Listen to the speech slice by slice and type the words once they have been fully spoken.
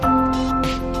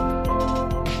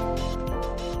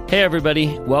Hey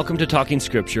everybody, welcome to Talking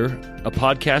Scripture, a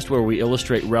podcast where we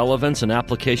illustrate relevance and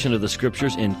application of the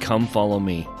Scriptures in Come Follow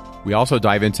Me. We also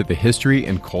dive into the history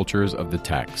and cultures of the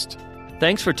text.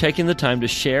 Thanks for taking the time to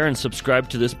share and subscribe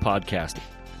to this podcast.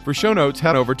 For show notes,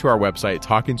 head over to our website,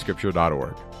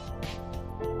 talkingscripture.org.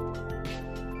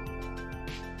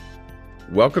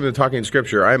 Welcome to Talking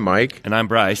Scripture. I'm Mike. And I'm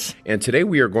Bryce. And today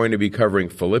we are going to be covering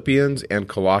Philippians and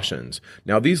Colossians.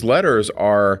 Now, these letters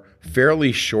are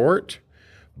fairly short,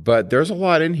 but there's a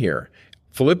lot in here.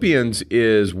 Philippians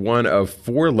is one of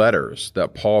 4 letters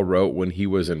that Paul wrote when he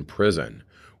was in prison.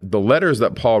 The letters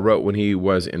that Paul wrote when he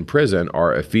was in prison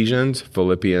are Ephesians,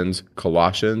 Philippians,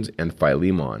 Colossians, and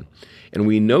Philemon. And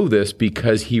we know this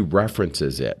because he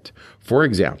references it. For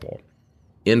example,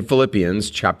 in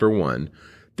Philippians chapter 1,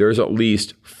 there's at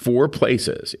least 4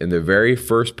 places in the very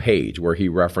first page where he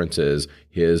references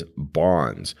his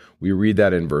bonds. We read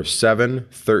that in verse 7,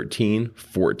 13,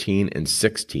 14, and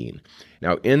 16.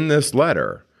 Now, in this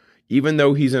letter, even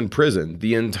though he's in prison,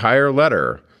 the entire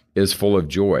letter is full of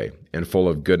joy and full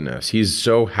of goodness. He's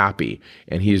so happy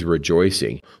and he's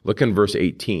rejoicing. Look in verse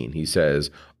 18. He says,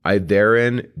 I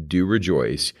therein do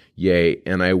rejoice, yea,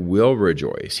 and I will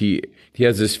rejoice. He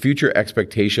has this future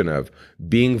expectation of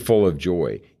being full of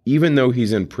joy, even though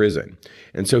he's in prison.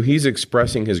 And so he's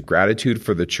expressing his gratitude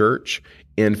for the church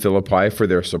in Philippi for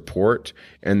their support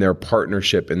and their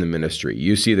partnership in the ministry.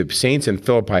 You see, the saints in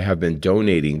Philippi have been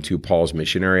donating to Paul's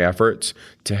missionary efforts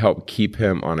to help keep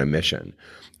him on a mission.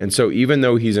 And so even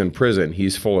though he's in prison,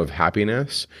 he's full of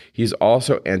happiness. He's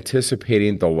also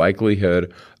anticipating the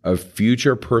likelihood of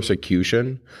future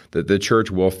persecution that the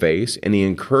church will face, and he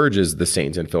encourages the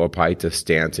saints in Philippi to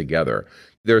stand together.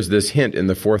 There's this hint in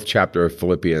the 4th chapter of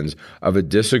Philippians of a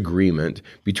disagreement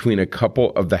between a couple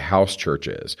of the house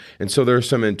churches. And so there's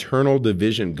some internal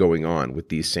division going on with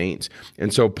these saints.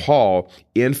 And so Paul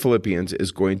in Philippians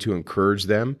is going to encourage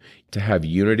them to have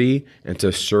unity and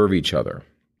to serve each other.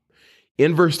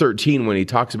 In verse 13, when he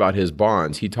talks about his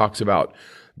bonds, he talks about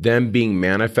them being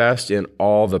manifest in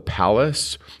all the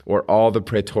palace or all the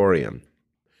praetorium.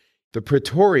 The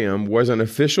praetorium was an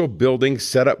official building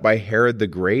set up by Herod the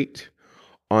Great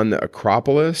on the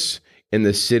Acropolis in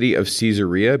the city of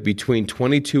Caesarea between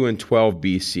 22 and 12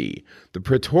 BC. The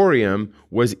praetorium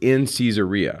was in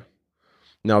Caesarea.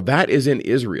 Now that is in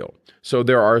Israel. So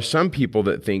there are some people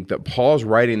that think that Paul's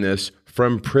writing this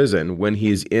from prison when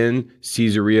he's in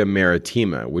Caesarea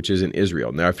Maritima, which is in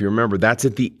Israel. Now, if you remember, that's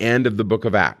at the end of the book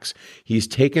of Acts. He's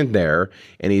taken there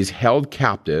and he's held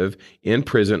captive in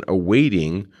prison,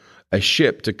 awaiting a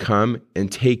ship to come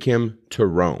and take him to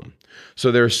Rome.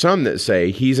 So there's some that say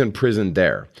he's in prison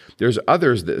there. There's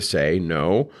others that say,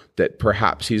 no, that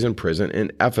perhaps he's in prison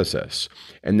in Ephesus.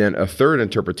 And then a third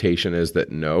interpretation is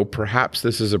that no, perhaps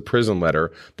this is a prison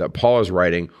letter that Paul is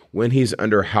writing when he's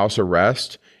under house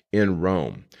arrest in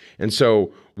Rome. And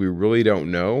so we really don't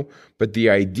know, but the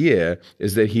idea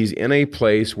is that he's in a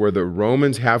place where the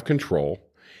Romans have control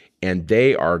and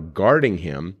they are guarding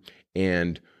him.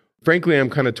 And frankly, I'm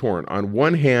kind of torn. On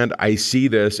one hand, I see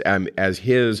this as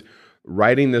his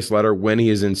writing this letter when he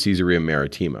is in Caesarea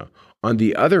Maritima. On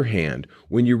the other hand,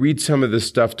 when you read some of the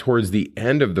stuff towards the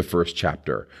end of the first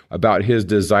chapter about his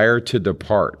desire to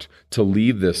depart, to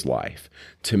leave this life,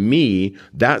 to me,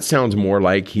 that sounds more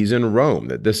like he's in Rome,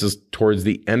 that this is towards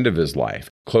the end of his life,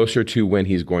 closer to when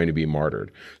he's going to be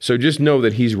martyred. So just know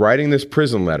that he's writing this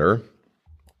prison letter,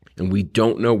 and we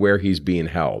don't know where he's being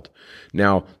held.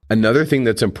 Now, another thing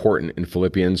that's important in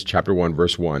Philippians chapter 1,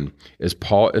 verse 1, is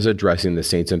Paul is addressing the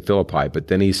saints in Philippi, but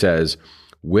then he says,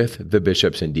 with the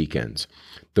bishops and deacons.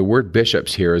 The word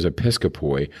bishops here is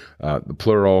episkopoi, the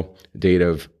plural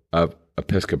dative of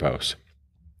episkopos.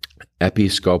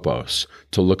 Episkopos,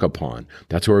 to look upon.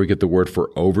 That's where we get the word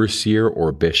for overseer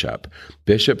or bishop.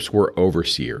 Bishops were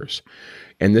overseers.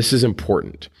 And this is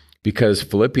important because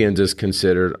Philippians is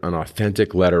considered an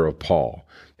authentic letter of Paul.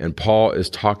 And Paul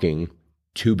is talking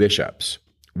to bishops.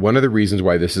 One of the reasons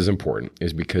why this is important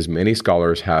is because many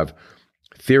scholars have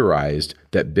theorized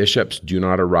that bishops do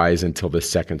not arise until the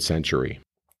 2nd century.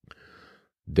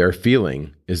 Their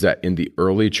feeling is that in the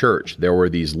early church, there were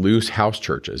these loose house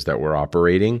churches that were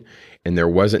operating, and there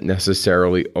wasn't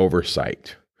necessarily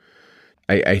oversight.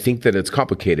 I think that it's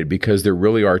complicated because there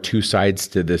really are 2 sides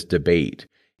to this debate.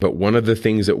 But one of the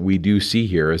things that we do see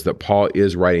here is that Paul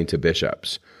is writing to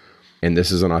bishops, and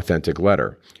this is an authentic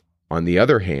letter. On the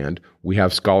other hand, we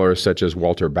have scholars such as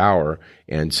Walter Bauer,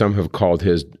 and some have called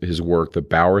his work the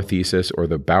Bauer thesis or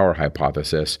the Bauer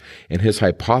hypothesis. And his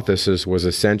hypothesis was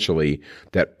essentially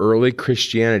that early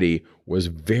Christianity was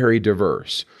very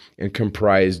diverse and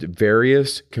comprised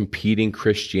various competing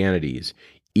Christianities,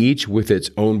 each with its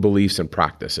own beliefs and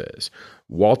practices.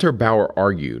 Walter Bauer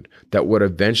argued that what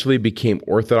eventually became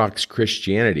Orthodox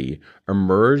Christianity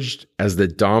emerged as the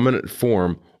dominant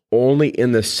form only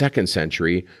in the 2nd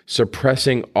century,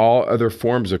 suppressing all other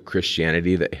forms of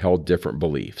Christianity that held different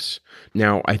beliefs.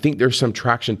 Now, I think there's some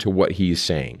traction to what he's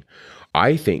saying.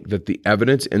 I think that the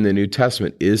evidence in the New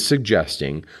Testament is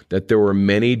suggesting that there were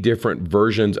many different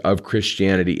versions of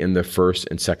Christianity in the 1st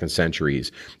and 2nd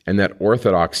centuries, and that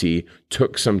orthodoxy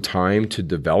took some time to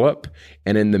develop,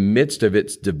 and in the midst of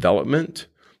its development,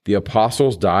 the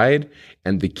apostles died,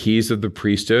 and the keys of the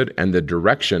priesthood and the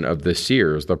direction of the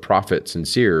seers, the prophets and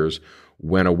seers,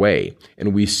 went away.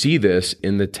 And we see this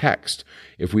in the text.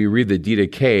 If we read the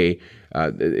Didache,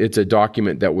 it's a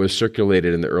document that was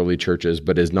circulated in the early churches,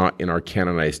 but is not in our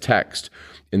canonized text.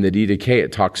 In the Didache,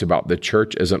 it talks about the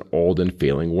church as an old and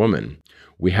failing woman.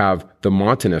 We have the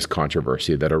Montanist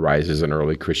controversy that arises in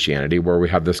early Christianity, where we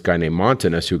have this guy named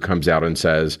Montanus who comes out and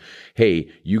says, hey,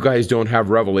 you guys don't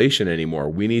have revelation anymore.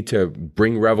 We need to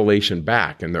bring revelation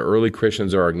back. And the early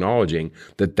Christians are acknowledging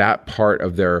that that part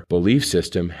of their belief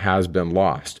system has been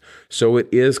lost. So it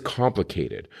is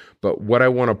complicated. But what I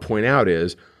want to point out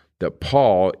is that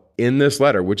Paul, in this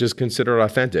letter, which is considered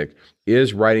authentic,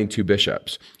 is writing to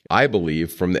bishops. I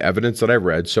believe, from the evidence that I've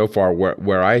read so far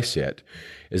where I sit,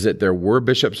 is that there were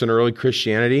bishops in early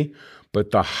Christianity,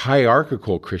 but the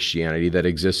hierarchical Christianity that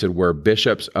existed were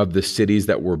bishops of the cities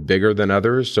that were bigger than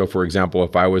others. So, for example,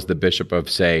 if I was the bishop of,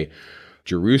 say,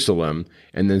 Jerusalem,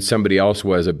 and then somebody else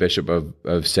was a bishop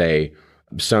of say,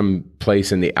 some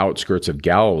place in the outskirts of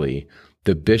Galilee,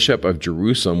 the bishop of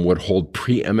Jerusalem would hold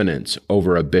preeminence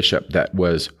over a bishop that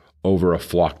was over a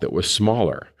flock that was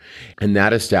smaller. And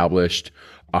that established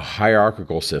a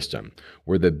hierarchical system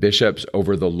where the bishops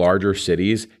over the larger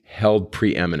cities held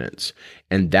preeminence.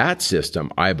 And that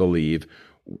system, I believe,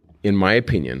 in my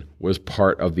opinion, was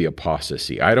part of the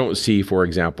apostasy. I don't see, for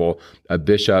example, a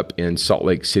bishop in Salt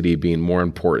Lake City being more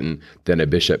important than a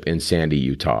bishop in Sandy,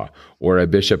 Utah, or a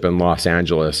bishop in Los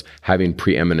Angeles having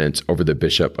preeminence over the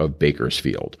bishop of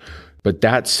Bakersfield. But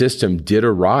that system did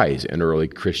arise in early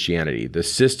Christianity, the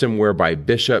system whereby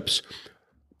bishops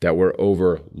that were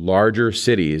over larger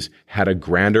cities had a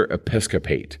grander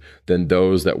episcopate than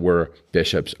those that were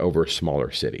bishops over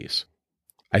smaller cities.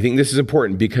 I think this is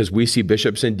important because we see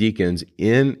bishops and deacons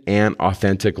in an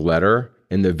authentic letter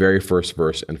in the very first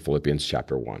verse in Philippians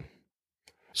chapter 1.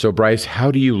 So, Bryce,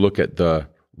 how do you look at the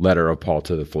letter of Paul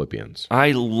to the Philippians?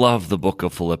 I love the book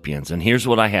of Philippians, and here's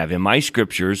what I have. In my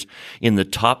scriptures, in the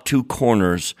top 2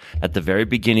 corners at the very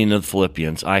beginning of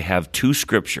Philippians, I have 2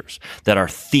 scriptures that are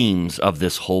themes of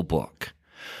this whole book.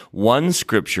 One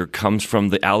scripture comes from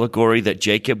the allegory that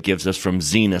Jacob gives us from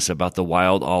Zenos about the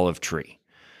wild olive tree.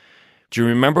 Do you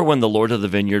remember when the Lord of the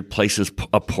vineyard places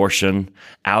a portion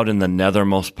out in the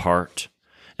nethermost part?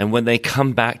 And when they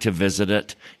come back to visit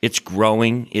it, it's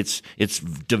growing, it's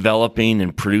developing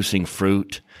and producing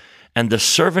fruit. And the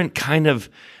servant kind of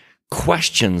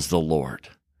questions the Lord.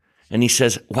 And he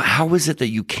says, well, how is it that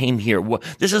you came here?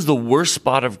 This is the worst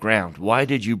spot of ground. Why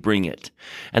did you bring it?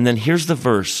 And then here's the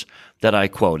verse that I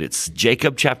quote. It's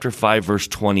Jacob chapter 5, verse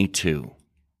 22.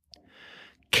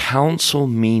 Counsel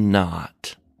me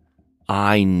not,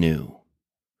 I knew.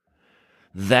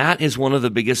 That is one of the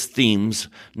biggest themes,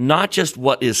 not just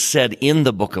what is said in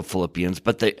the book of Philippians,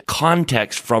 but the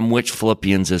context from which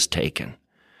Philippians is taken.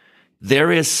 There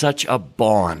is such a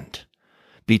bond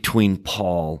between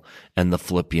Paul and the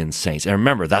Philippian saints. And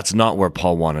remember, that's not where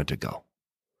Paul wanted to go.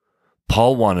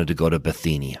 Paul wanted to go to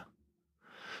Bithynia.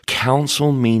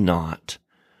 Counsel me not,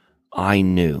 I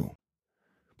knew.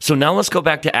 So now let's go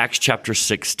back to Acts chapter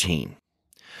 16,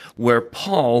 where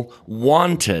Paul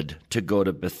wanted to go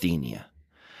to Bithynia.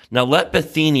 Now let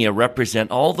Bithynia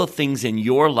represent all the things in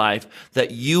your life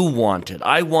that you wanted.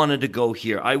 I wanted to go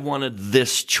here. I wanted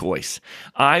this choice.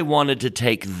 I wanted to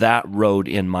take that road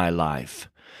in my life.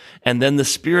 And then the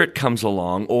Spirit comes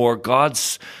along, or God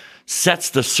sets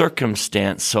the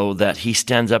circumstance so that he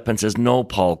stands up and says, no,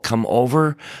 Paul, come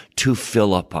over to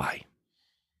Philippi.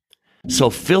 So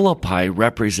Philippi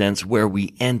represents where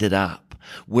we ended up,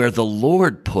 where the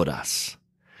Lord put us,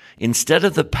 instead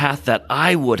of the path that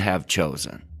I would have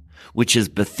chosen, which is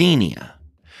Bithynia.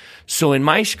 So in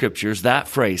my scriptures, that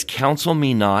phrase, counsel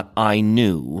me not, I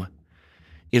knew,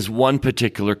 is one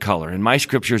particular color. In my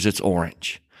scriptures, it's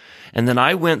orange. And then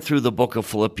I went through the book of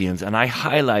Philippians and I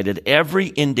highlighted every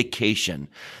indication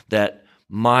that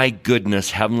my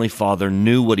goodness, Heavenly Father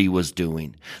knew what he was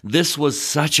doing. This was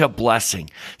such a blessing,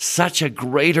 such a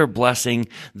greater blessing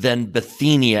than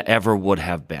Bithynia ever would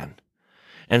have been.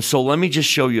 And so let me just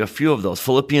show you a few of those.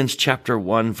 Philippians chapter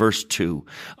 1, verse 2.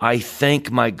 I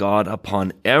thank my God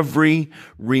upon every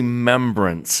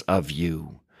remembrance of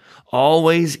you,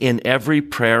 always in every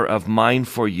prayer of mine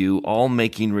for you, all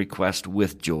making request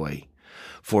with joy,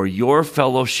 for your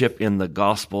fellowship in the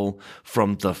gospel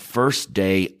from the first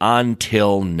day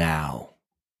until now.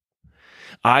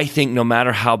 I think no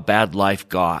matter how bad life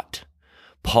got,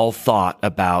 Paul thought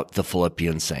about the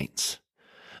Philippian saints.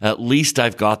 At least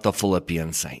I've got the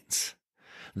Philippian saints.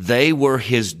 They were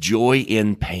his joy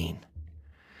in pain.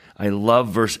 I love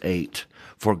verse 8.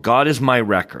 For God is my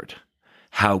record,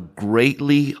 how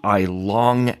greatly I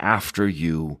long after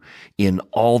you in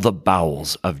all the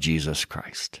bowels of Jesus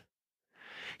Christ.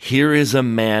 Here is a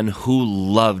man who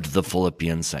loved the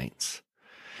Philippian saints.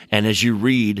 And as you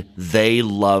read, they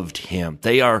loved him.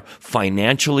 They are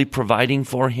financially providing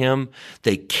for him.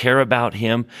 They care about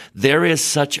him. There is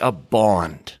such a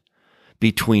bond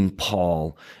between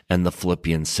Paul and the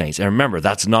Philippian saints. And remember,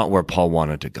 that's not where Paul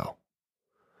wanted to go.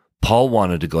 Paul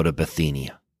wanted to go to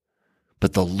Bithynia,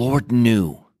 but the Lord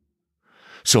knew.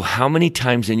 So how many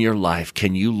times in your life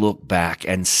can you look back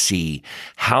and see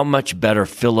how much better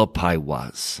Philippi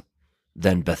was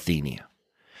than Bithynia?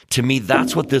 To me,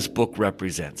 that's what this book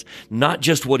represents. Not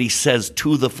just what he says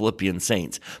to the Philippian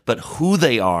saints, but who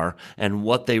they are and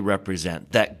what they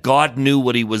represent. That God knew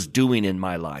what he was doing in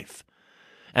my life.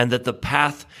 And that the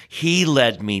path he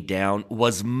led me down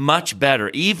was much better,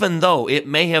 even though it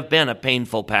may have been a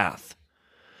painful path.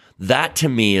 That to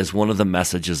me is one of the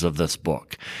messages of this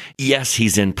book. Yes,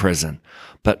 he's in prison,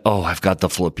 but I've got the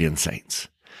Philippian saints.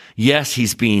 Yes,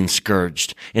 he's being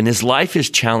scourged, and his life is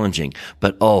challenging,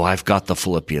 but I've got the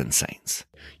Philippian saints.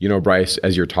 You know, Bryce,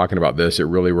 as you're talking about this, it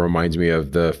really reminds me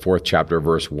of the 4th chapter,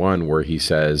 verse 1, where he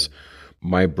says,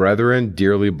 my brethren,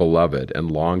 dearly beloved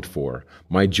and longed for,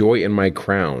 my joy and my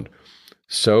crown,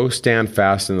 so stand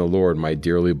fast in the Lord, my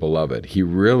dearly beloved. He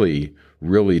really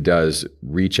does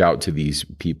reach out to these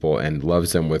people and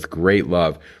loves them with great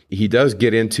love. He does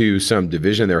get into some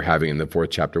division they're having in the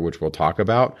 4th chapter, which we'll talk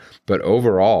about. But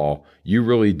overall, you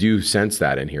really do sense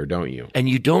that in here, don't you? And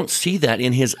you don't see that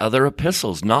in his other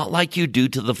epistles, not like you do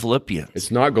to the Philippians.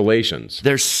 It's not Galatians.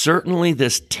 There's certainly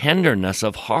this tenderness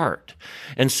of heart.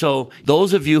 And so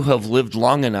those of you who have lived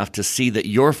long enough to see that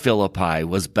your Philippi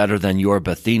was better than your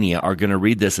Bithynia are going to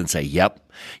read this and say, yep,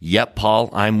 Paul,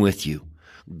 I'm with you.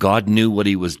 God knew what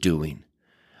he was doing.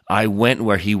 I went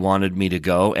where he wanted me to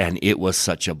go, and it was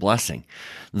such a blessing.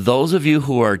 Those of you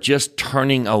who are just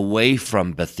turning away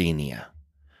from Bithynia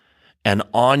and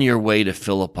on your way to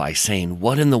Philippi saying,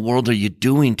 what in the world are you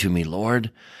doing to me,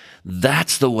 Lord?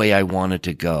 That's the way I wanted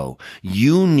to go.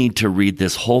 You need to read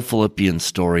this whole Philippian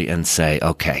story and say,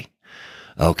 okay,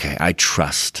 I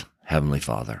trust, Heavenly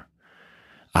Father.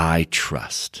 I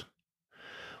trust.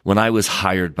 When I was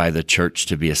hired by the church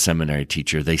to be a seminary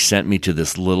teacher, they sent me to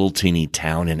this little teeny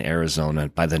town in Arizona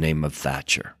by the name of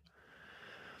Thatcher.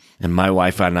 And my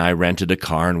wife and I rented a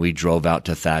car and we drove out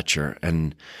to Thatcher.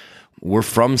 And we're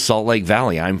from Salt Lake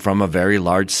Valley. I'm from a very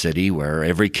large city where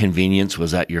every convenience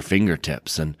was at your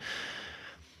fingertips. And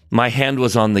my hand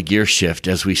was on the gear shift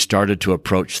as we started to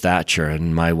approach Thatcher,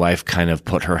 and my wife kind of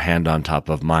put her hand on top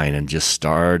of mine and just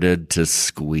started to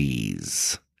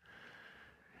squeeze.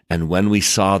 And when we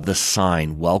saw the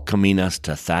sign welcoming us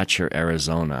to Thatcher,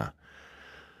 Arizona,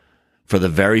 for the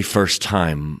very first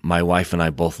time, my wife and I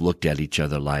both looked at each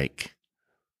other like,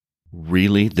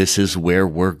 really, this is where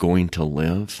we're going to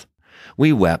live?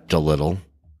 We wept a little,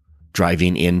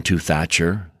 driving into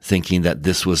Thatcher, thinking that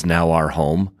this was now our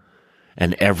home,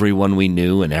 and everyone we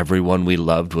knew and everyone we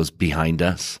loved was behind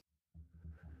us.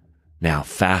 Now,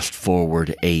 fast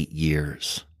forward 8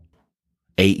 years.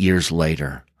 8 years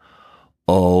later,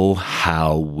 oh,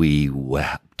 how we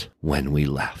wept when we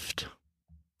left.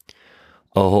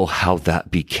 Oh, how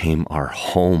that became our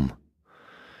home.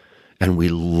 And we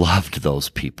loved those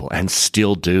people and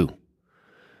still do.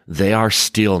 They are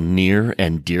still near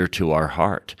and dear to our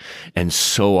heart. And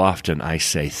so often I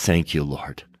say, thank you,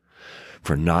 Lord,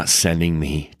 for not sending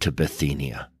me to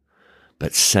Bithynia,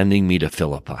 but sending me to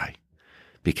Philippi,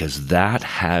 because that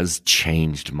has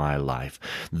changed my life.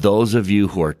 Those of you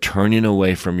who are turning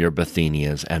away from your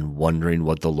Bithynias and wondering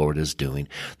what the Lord is doing,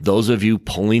 those of you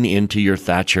pulling into your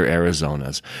Thatcher,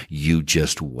 Arizonas, you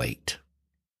just wait.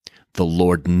 The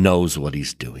Lord knows what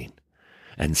he's doing.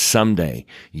 And someday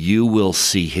you will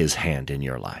see his hand in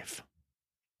your life.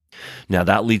 Now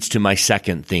that leads to my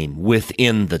second theme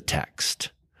within the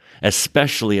text,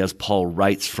 especially as Paul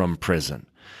writes from prison.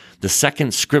 The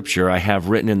second scripture I have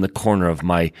written in the corner of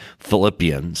my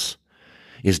Philippians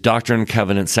is Doctrine and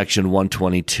Covenants, section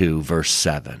 122, verse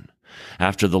 7.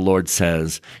 after the Lord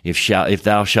says, if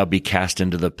thou shalt be cast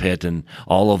into the pit and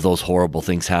all of those horrible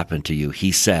things happen to you,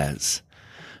 he says,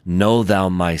 know thou,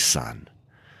 my son,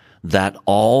 that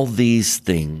all these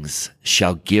things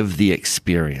shall give thee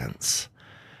experience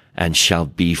and shall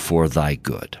be for thy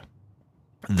good.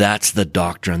 That's the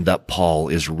doctrine that Paul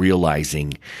is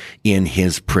realizing in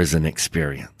his prison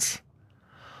experience.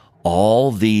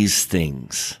 All these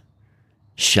things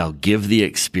shall give thee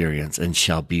experience and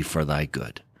shall be for thy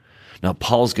good. Now,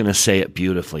 Paul's going to say it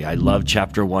beautifully. I love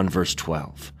chapter 1, verse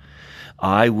 12.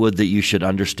 I would that you should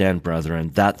understand, brethren,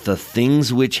 that the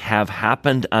things which have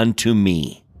happened unto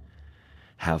me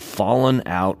have fallen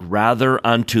out rather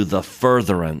unto the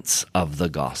furtherance of the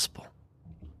gospel.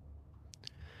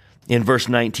 In verse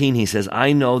 19, he says,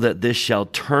 I know that this shall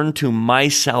turn to my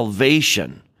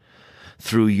salvation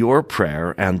through your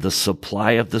prayer and the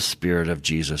supply of the Spirit of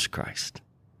Jesus Christ.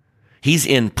 He's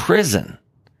in prison,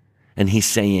 and he's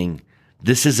saying,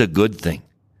 this is a good thing.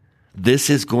 This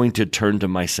is going to turn to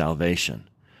my salvation.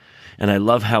 And I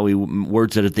love how he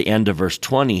words it at the end of verse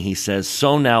 20. He says,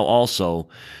 so now also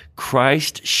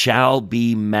Christ shall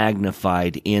be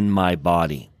magnified in my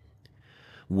body,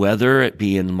 whether it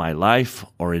be in my life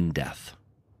or in death.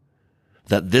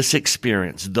 That this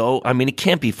experience, though, it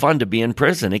can't be fun to be in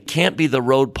prison. It can't be the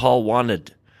road Paul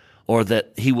wanted or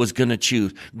that he was going to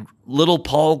choose. Little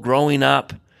Paul growing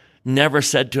up never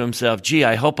said to himself, gee,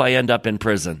 I hope I end up in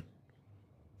prison.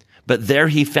 But there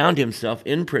he found himself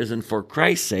in prison for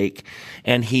Christ's sake,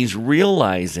 and he's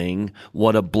realizing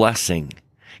what a blessing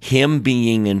him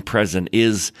being in prison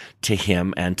is to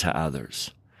him and to others.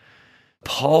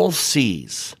 Paul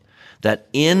sees that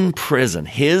in prison,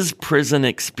 his prison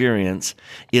experience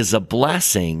is a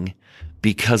blessing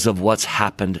because of what's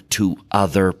happened to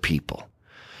other people.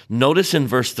 Notice in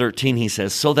verse 13, he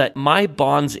says, so that my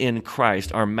bonds in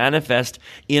Christ are manifest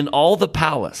in all the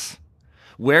palace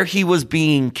where he was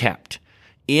being kept.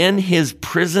 In his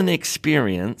prison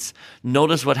experience,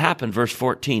 notice what happened, verse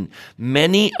 14.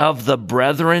 Many of the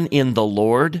brethren in the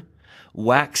Lord,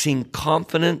 waxing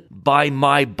confident by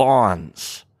my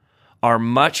bonds, are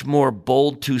much more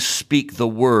bold to speak the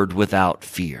word without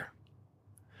fear.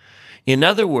 In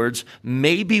other words,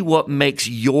 maybe what makes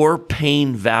your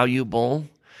pain valuable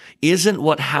isn't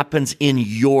what happens in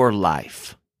your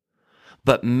life,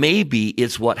 but maybe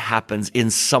it's what happens in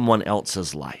someone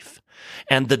else's life.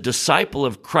 And the disciple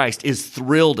of Christ is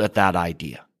thrilled at that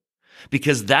idea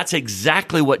because that's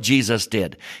exactly what Jesus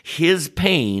did. His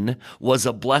pain was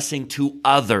a blessing to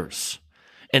others,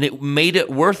 and it made it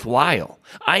worthwhile.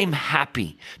 I'm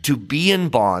happy to be in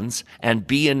bonds and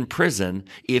be in prison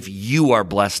if you are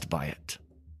blessed by it.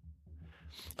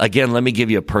 Again, let me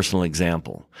give you a personal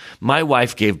example. My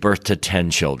wife gave birth to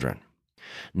 10 children,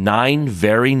 9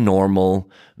 very normal,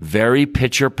 very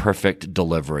picture-perfect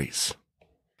deliveries.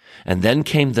 And then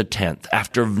came the 10th.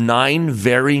 After 9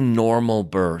 very normal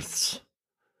births,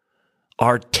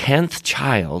 our 10th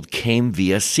child came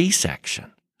via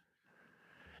C-section.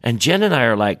 And Jen and I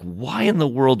are like, why in the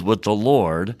world would the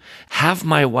Lord have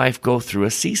my wife go through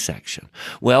a C-section?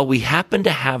 Well, we happened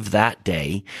to have that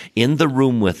day in the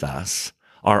room with us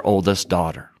our oldest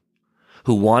daughter,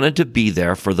 who wanted to be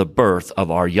there for the birth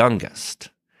of our youngest.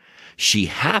 She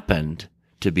happened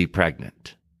to be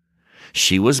pregnant.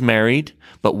 She was married,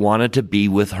 but wanted to be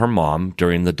with her mom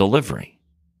during the delivery.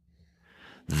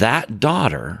 That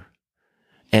daughter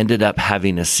ended up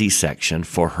having a C-section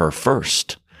for her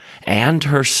first and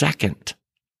her second.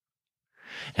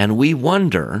 And we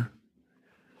wonder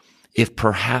if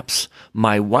perhaps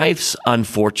my wife's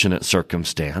unfortunate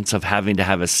circumstance of having to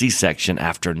have a C-section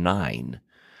after 9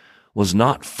 was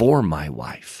not for my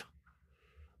wife,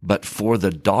 but for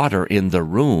the daughter in the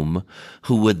room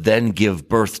who would then give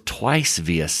birth twice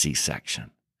via C-section,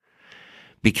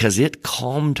 because it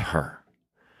calmed her.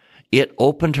 It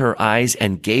opened her eyes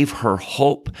and gave her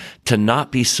hope to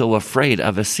not be so afraid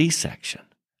of a C-section.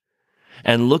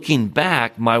 And looking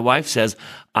back, my wife says,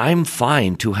 I'm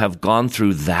fine to have gone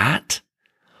through that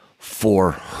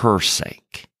for her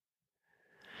sake.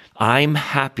 I'm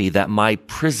happy that my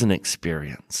prison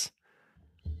experience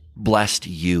blessed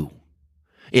you.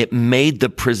 It made the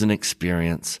prison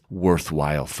experience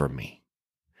worthwhile for me.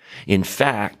 In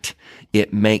fact,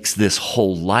 it makes this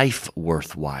whole life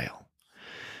worthwhile.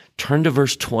 Turn to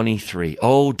verse 23.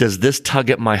 Oh, does this tug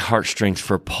at my heartstrings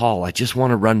for Paul? I just want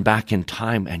to run back in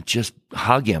time and just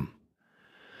hug him.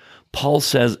 Paul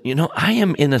says, I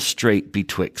am in a strait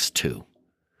betwixt two,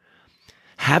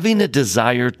 having a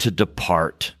desire to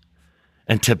depart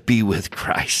and to be with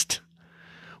Christ,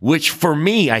 which for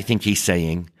me, I think he's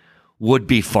saying, would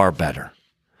be far better.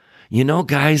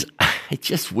 Guys, I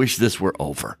just wish this were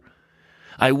over.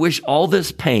 I wish all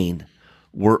this pain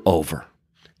were over.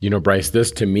 You know, Bryce,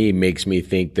 this to me makes me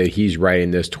think that he's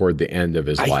writing this toward the end of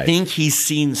his life. I think he's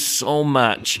seen so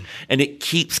much, and it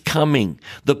keeps coming.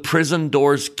 The prison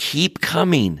doors keep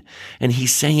coming. And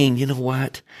he's saying, you know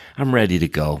what? I'm ready to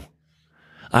go.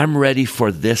 I'm ready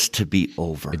for this to be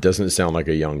over. It doesn't sound like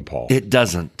a young Paul. It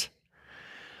doesn't.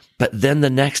 But then the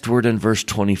next word in verse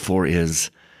 24 is,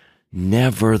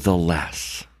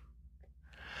 nevertheless.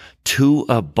 To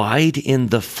abide in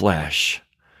the flesh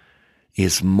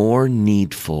is more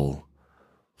needful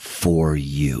for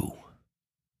you.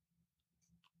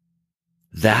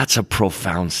 That's a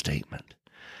profound statement.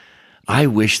 I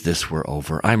wish this were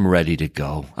over. I'm ready to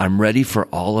go. I'm ready for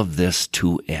all of this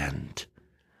to end.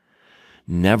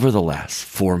 Nevertheless,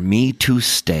 for me to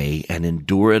stay and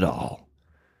endure it all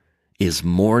is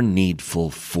more needful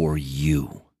for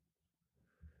you.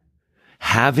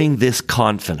 Having this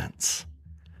confidence,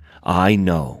 I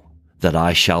know that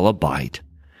I shall abide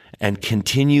and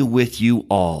continue with you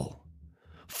all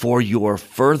for your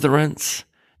furtherance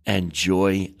and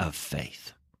joy of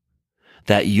faith,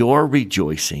 that your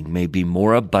rejoicing may be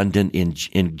more abundant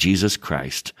in Jesus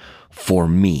Christ for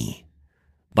me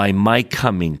by my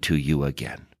coming to you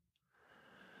again.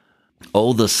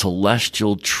 Oh, the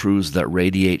celestial truths that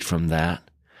radiate from that.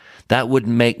 That would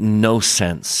make no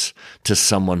sense to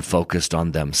someone focused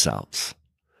on themselves.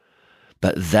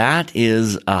 But that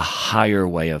is a higher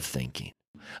way of thinking.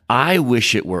 I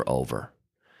wish it were over.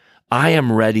 I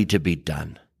am ready to be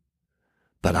done,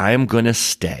 but I am going to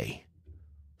stay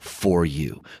for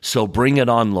you. So bring it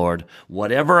on, Lord.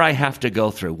 Whatever I have to go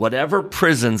through, whatever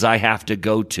prisons I have to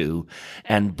go to,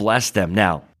 and bless them.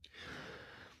 Now,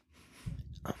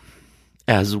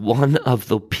 as one of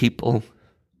the people,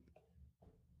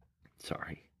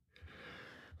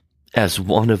 as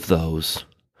one of those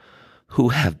who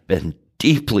have been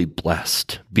deeply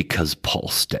blessed because Paul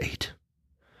stayed.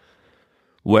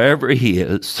 Wherever he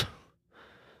is,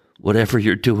 whatever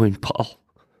you're doing, Paul,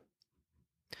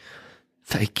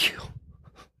 thank you.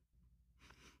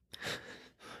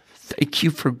 Thank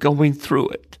you for going through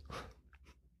it.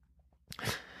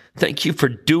 Thank you for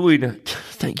doing it.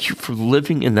 Thank you for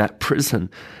living in that prison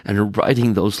and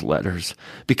writing those letters,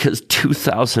 because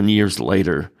 2,000 years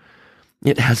later,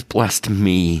 it has blessed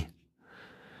me.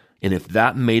 And if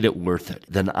that made it worth it,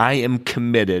 then I am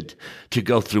committed to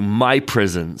go through my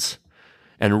prisons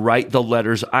and write the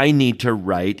letters I need to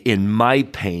write in my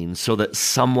pain so that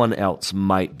someone else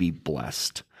might be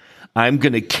blessed. I'm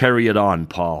going to carry it on,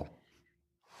 Paul.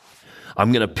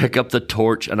 I'm going to pick up the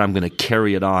torch and I'm going to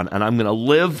carry it on. And I'm going to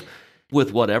live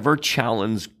with whatever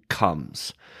challenge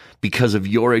comes because of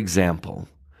your example.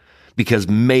 Because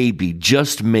maybe,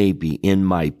 just maybe, in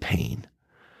my pain,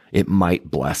 it might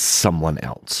bless someone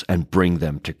else and bring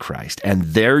them to Christ. And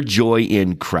their joy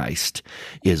in Christ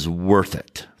is worth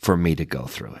it for me to go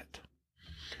through it.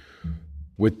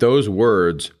 With those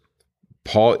words,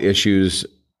 Paul issues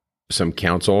some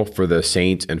counsel for the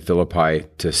saints in Philippi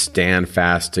to stand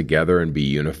fast together and be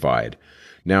unified.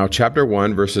 Now, chapter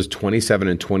 1, verses 27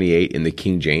 and 28 in the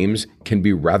King James can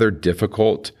be rather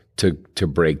difficult to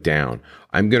break down.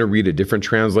 I'm going to read a different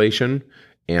translation,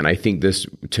 and I think this,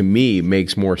 to me,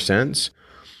 makes more sense.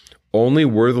 Only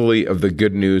worthily of the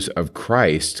good news of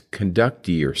Christ conduct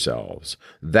ye yourselves,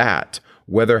 that,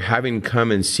 whether having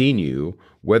come and seen you,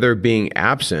 whether being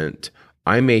absent,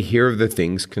 I may hear of the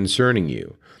things concerning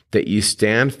you, that ye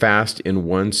stand fast in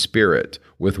one spirit,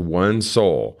 with one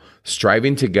soul,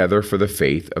 striving together for the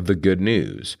faith of the good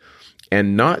news,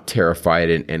 and not terrified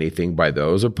in anything by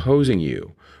those opposing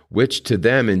you, which to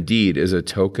them indeed is a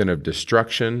token of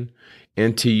destruction,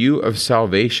 and to you of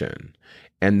salvation,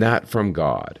 and that from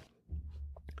God.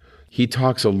 He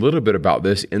talks a little bit about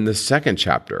this in the second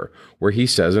chapter, where he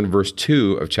says in verse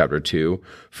 2 of chapter 2,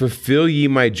 fulfill ye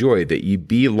my joy, that ye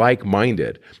be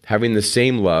like-minded, having the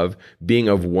same love, being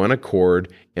of one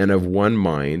accord and of one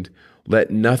mind.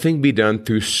 Let nothing be done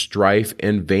through strife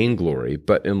and vainglory,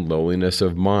 but in lowliness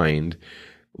of mind.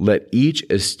 Let each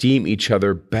esteem each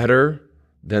other better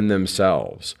than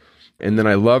themselves. And then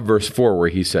I love verse 4 where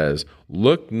he says,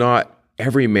 look not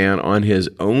every man on his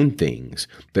own things,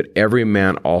 but every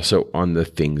man also on the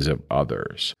things of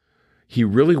others. He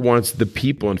really wants the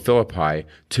people in Philippi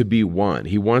to be one.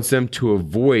 He wants them to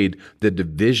avoid the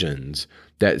divisions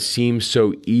that seem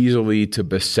so easily to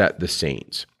beset the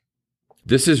saints.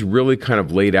 This is really kind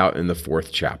of laid out in the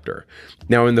fourth chapter.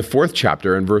 Now, in the fourth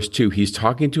chapter, in verse 2, he's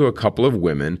talking to a couple of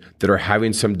women that are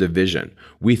having some division.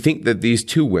 We think that these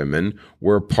two women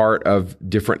were part of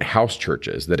different house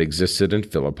churches that existed in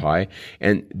Philippi.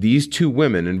 And these two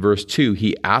women, in verse 2,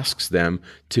 he asks them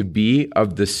to be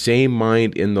of the same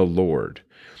mind in the Lord.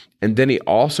 And then he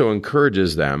also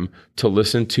encourages them to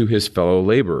listen to his fellow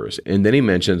laborers. And then he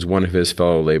mentions one of his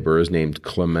fellow laborers named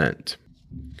Clement.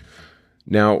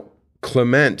 Now,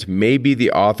 Clement may be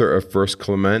the author of 1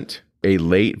 Clement, a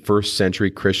late first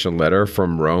century Christian letter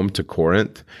from Rome to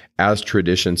Corinth, as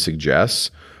tradition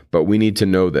suggests. But we need to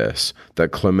know this,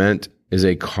 that Clement is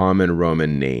a common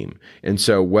Roman name. And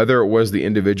so whether it was the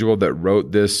individual that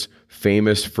wrote this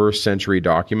famous first century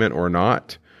document or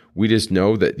not, we just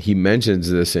know that he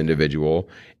mentions this individual,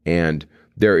 and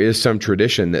there is some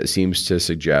tradition that seems to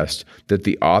suggest that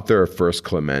the author of 1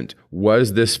 Clement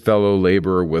was this fellow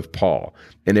laborer with Paul.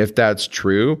 And if that's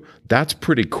true, that's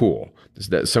pretty cool.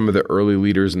 That some of the early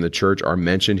leaders in the church are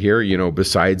mentioned here,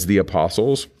 besides the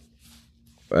apostles.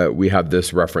 We have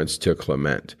this reference to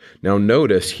Clement. Now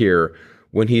notice here,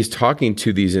 when he's talking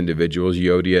to these individuals,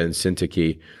 Euodia and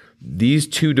Syntyche, these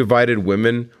two divided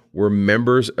women were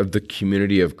members of the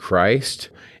community of Christ,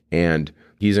 and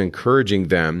he's encouraging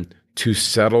them to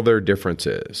settle their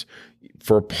differences.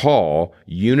 For Paul,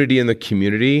 unity in the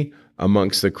community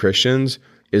amongst the Christians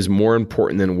is more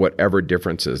important than whatever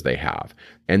differences they have.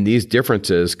 And these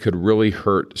differences could really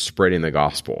hurt spreading the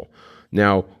gospel.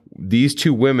 Now, these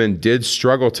two women did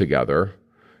struggle together.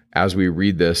 As we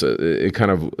read this, it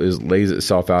kind of lays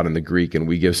itself out in the Greek, and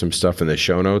we give some stuff in the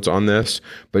show notes on this.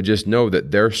 But just know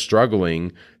that their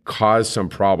struggling caused some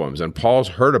problems. And Paul's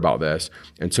heard about this,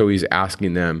 and so he's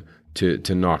asking them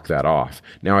to knock that off.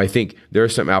 Now, I think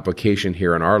there's some application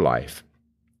here in our life.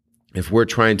 If we're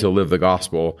trying to live the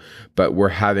gospel, but we're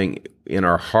having in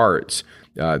our hearts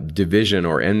division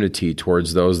or enmity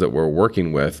towards those that we're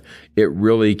working with, it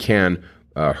really can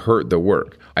hurt the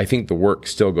work. I think the work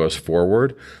still goes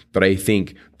forward, but I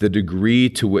think the degree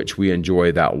to which we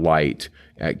enjoy that light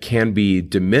can be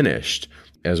diminished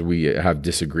as we have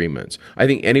disagreements. I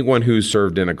think anyone who's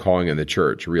served in a calling in the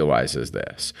church realizes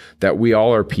this, that we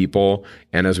all are people,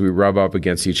 and as we rub up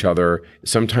against each other,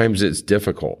 sometimes it's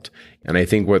difficult. And I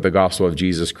think what the gospel of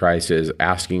Jesus Christ is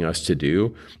asking us to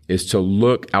do is to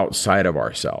look outside of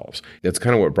ourselves. That's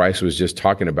kind of what Bryce was just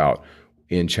talking about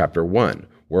in chapter 1,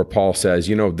 where Paul says,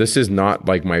 this is not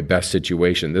like my best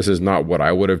situation. This is not what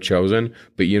I would have chosen,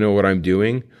 but you know what I'm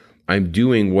doing? I'm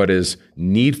doing what is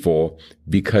needful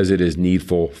because it is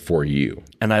needful for you.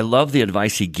 And I love the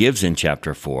advice he gives in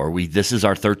chapter 4. This is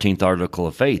our 13th article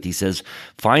of faith. He says,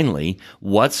 finally,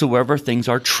 whatsoever things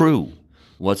are true,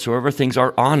 whatsoever things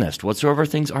are honest, whatsoever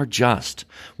things are just,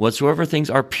 whatsoever things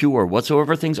are pure,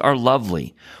 whatsoever things are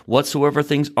lovely, whatsoever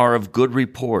things are of good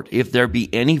report, if there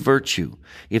be any virtue,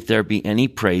 if there be any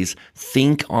praise,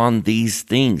 think on these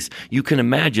things. You can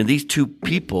imagine these two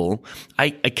people,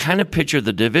 I kind of picture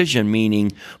the division,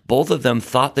 meaning both of them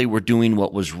thought they were doing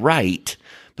what was right,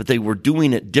 but they were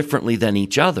doing it differently than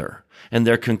each other. And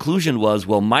their conclusion was,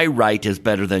 well, my right is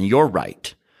better than your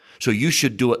right, so you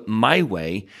should do it my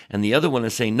way. And the other one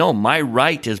is saying, no, my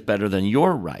right is better than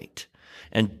your right.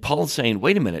 And Paul's saying,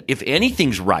 wait a minute, if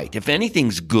anything's right, if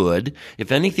anything's good,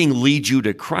 if anything leads you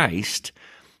to Christ,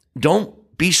 don't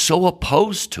be so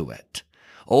opposed to it.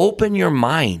 Open your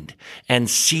mind and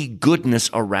see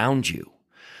goodness around you.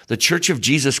 The Church of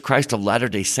Jesus Christ of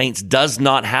Latter-day Saints does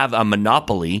not have a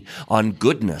monopoly on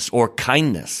goodness or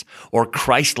kindness or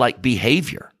Christ-like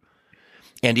behavior.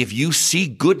 And if you see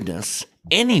goodness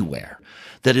anywhere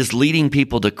that is leading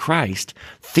people to Christ,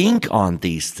 think on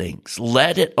these things.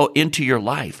 Let it into your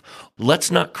life.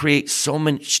 Let's not create so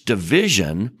much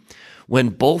division when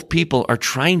both people are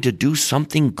trying to do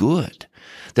something good.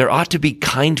 There ought to be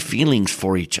kind feelings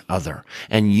for each other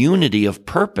and unity of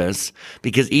purpose,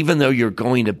 because even though you're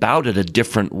going about it a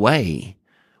different way,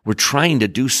 we're trying to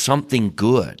do something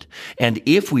good. And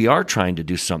if we are trying to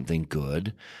do something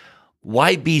good,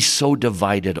 why be so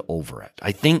divided over it?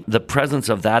 I think the presence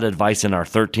of that advice in our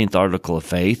 13th article of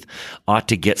faith ought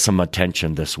to get some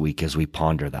attention this week as we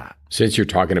ponder that. Since you're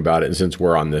talking about it, and since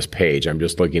we're on this page, I'm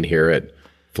just looking here at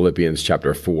Philippians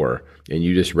chapter 4, and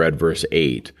you just read verse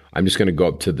 8. I'm just going to go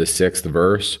up to the 6th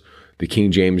verse. The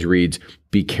King James reads,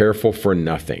 "Be careful for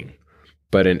nothing,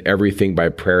 but in everything by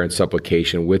prayer and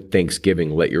supplication with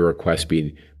thanksgiving, let your requests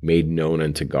be made known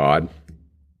unto God."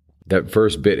 That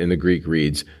first bit in the Greek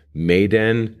reads,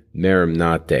 "Meiden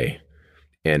merimnate."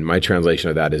 And my translation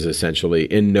of that is essentially,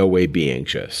 in no way be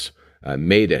anxious.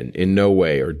 Maiden, in no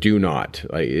way, or do not.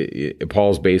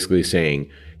 Paul's basically saying,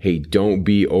 hey, don't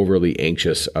be overly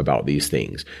anxious about these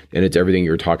things. And it's everything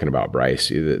you're talking about, Bryce.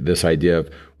 This idea of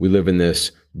we live in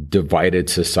this divided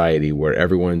society where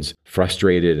everyone's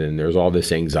frustrated and there's all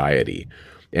this anxiety.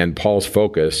 And Paul's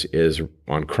focus is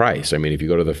on Christ. I mean, if you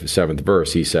go to the 7th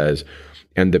verse, he says,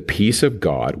 And the peace of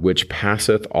God, which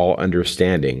passeth all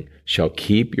understanding, shall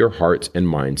keep your hearts and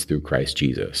minds through Christ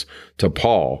Jesus. To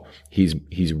Paul, he's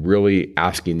really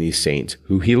asking these saints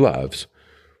who he loves,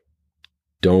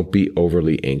 don't be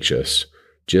overly anxious.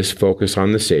 Just focus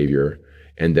on the Savior.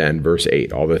 And then verse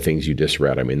 8, all the things you just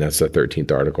read. I mean, that's the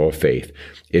 13th article of faith.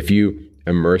 If you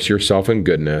immerse yourself in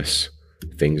goodness,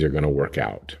 things are going to work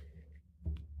out.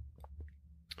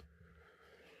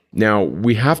 Now,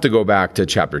 we have to go back to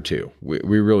chapter 2.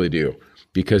 We really do,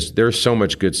 because there's so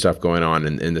much good stuff going on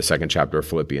in the second chapter of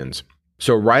Philippians.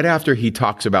 So right after he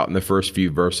talks about in the first few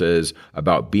verses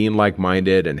about being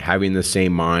like-minded and having the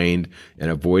same mind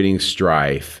and avoiding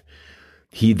strife,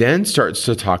 he then starts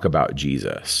to talk about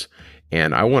Jesus.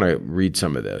 And I want to read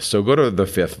some of this. So go to the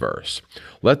 5th verse.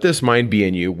 Let this mind be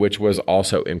in you, which was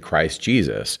also in Christ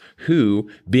Jesus,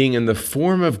 who, being in the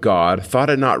form of God, thought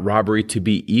it not robbery to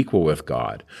be equal with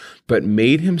God, but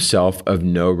made himself of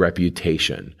no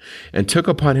reputation, and took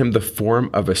upon him the form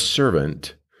of a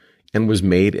servant, and was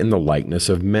made in the likeness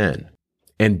of men.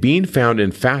 And being found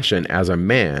in fashion as a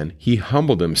man, he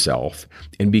humbled himself,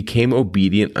 and became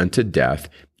obedient unto death,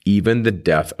 even the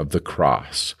death of the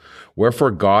cross.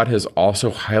 Wherefore God has also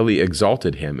highly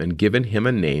exalted him and given him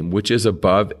a name which is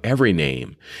above every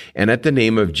name. And at the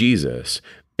name of Jesus,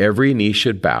 every knee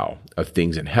should bow, of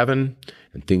things in heaven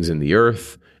and things in the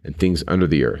earth and things under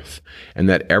the earth, and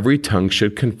that every tongue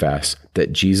should confess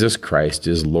that Jesus Christ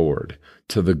is Lord,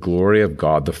 to the glory of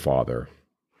God the Father.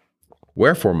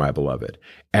 Wherefore, my beloved,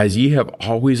 as ye have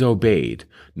always obeyed,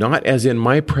 not as in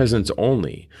my presence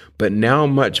only, but now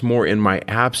much more in my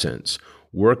absence,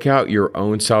 work out your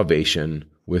own salvation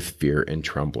with fear and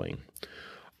trembling.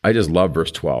 I just love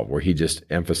verse 12, where he just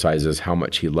emphasizes how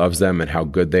much he loves them and how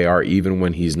good they are, even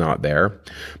when he's not there.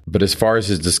 But as far as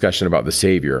his discussion about the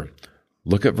Savior,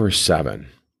 look at verse 7.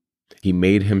 He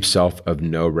made himself of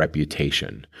no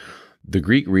reputation. The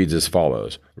Greek reads as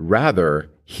follows: rather,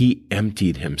 he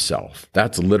emptied himself.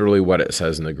 That's literally what it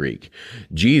says in the Greek.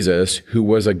 Jesus, who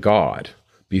was a God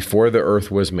before the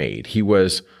earth was made, he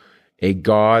was a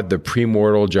God, the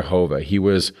premortal Jehovah. He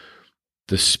was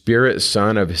the spirit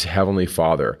son of his heavenly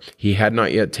Father. He had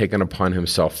not yet taken upon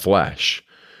himself flesh.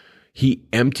 He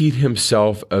emptied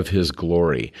himself of his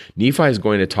glory. Nephi is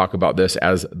going to talk about this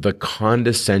as the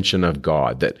condescension of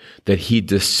God, that he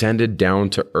descended down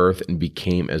to earth and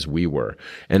became as we were.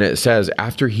 And it says,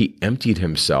 after he emptied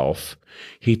himself,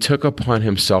 he took upon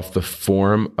himself the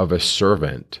form of a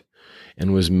servant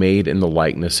and was made in the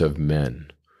likeness of men.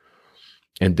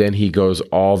 And then he goes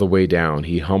all the way down.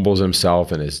 He humbles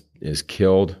himself and is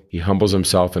killed. He humbles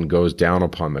himself and goes down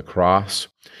upon the cross.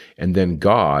 And then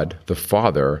God, the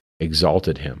Father,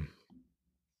 exalted him.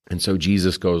 And so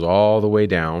Jesus goes all the way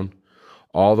down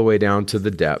to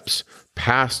the depths,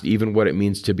 past even what it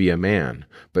means to be a man,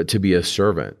 but to be a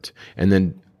servant, and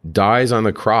then dies on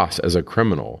the cross as a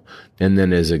criminal, and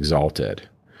then is exalted.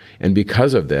 And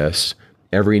because of this,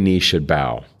 every knee should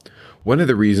bow. One of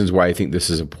the reasons why I think this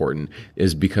is important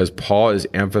is because Paul is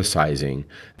emphasizing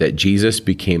that Jesus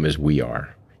became as we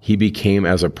are. He became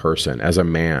as a person, as a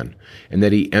man, and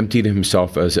that he emptied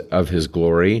himself of his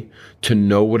glory to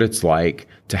know what it's like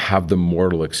to have the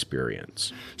mortal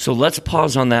experience. So let's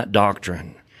pause on that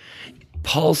doctrine.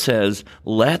 Paul says,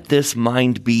 let this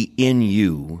mind be in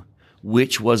you,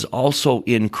 which was also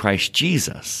in Christ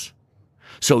Jesus.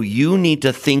 So you need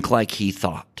to think like he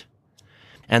thought.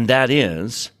 And that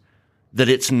is that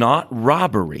it's not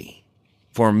robbery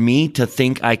for me to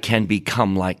think I can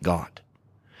become like God.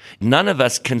 None of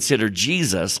us consider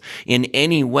Jesus in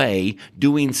any way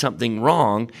doing something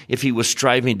wrong if he was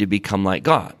striving to become like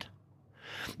God.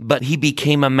 But he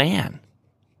became a man.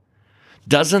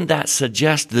 Doesn't that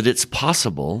suggest that it's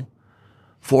possible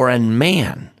for a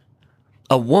man,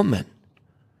 a woman,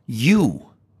 you,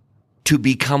 to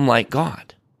become like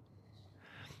God?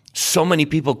 So many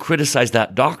people criticize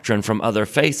that doctrine from other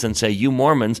faiths and say, you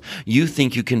Mormons, you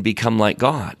think you can become like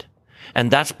God.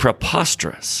 And that's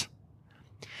preposterous.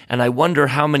 And I wonder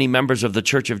how many members of the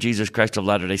Church of Jesus Christ of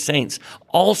Latter-day Saints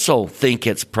also think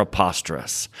it's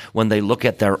preposterous when they look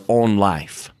at their own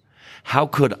life. How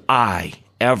could I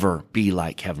ever be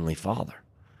like Heavenly Father?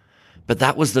 But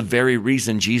that was the very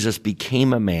reason Jesus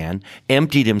became a man,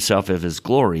 emptied himself of his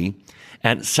glory,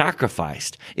 and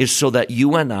sacrificed, is so that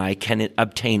you and I can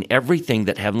obtain everything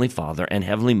that Heavenly Father and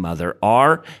Heavenly Mother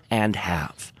are and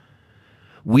have.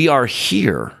 We are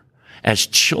here as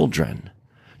children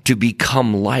to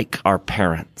become like our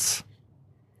parents.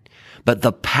 But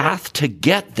the path to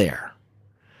get there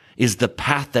is the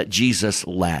path that Jesus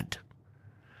led,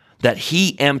 that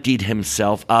he emptied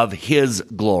himself of his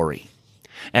glory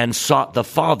and sought the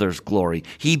Father's glory.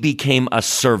 He became a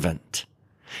servant.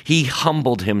 He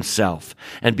humbled himself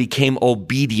and became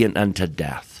obedient unto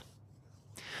death.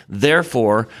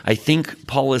 Therefore, I think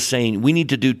Paul is saying we need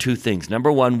to do two things.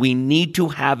 Number one, we need to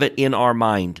have it in our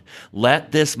mind.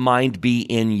 Let this mind be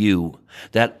in you,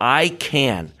 that I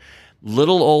can,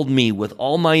 little old me with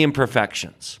all my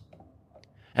imperfections,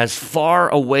 as far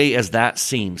away as that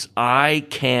seems, I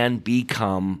can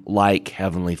become like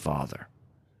Heavenly Father.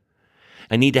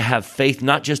 I need to have faith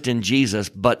not just in Jesus,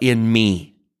 but in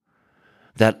me,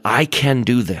 that I can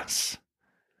do this.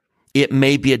 It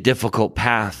may be a difficult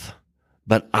path,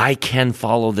 but I can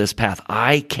follow this path.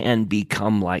 I can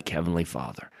become like Heavenly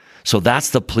Father. So that's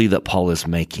the plea that Paul is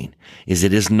making, is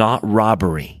it is not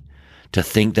robbery to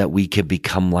think that we can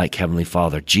become like Heavenly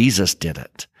Father. Jesus did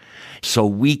it. So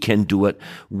we can do it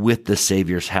with the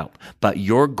Savior's help. But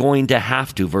you're going to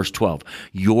have to, verse 12,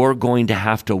 you're going to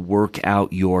have to work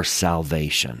out your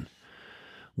salvation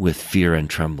with fear and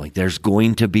trembling. There's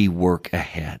going to be work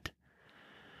ahead.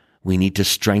 We need to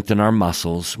strengthen our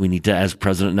muscles. We need to, as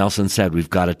President Nelson said, we've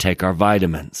got to take our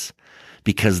vitamins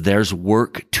because there's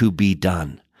work to be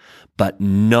done. But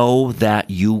know that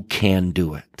you can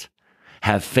do it.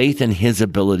 Have faith in His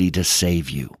ability to save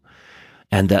you.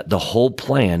 And that the whole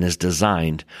plan is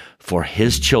designed for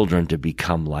His children to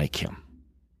become like Him.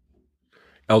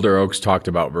 Elder Oaks talked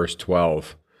about verse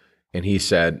 12, and he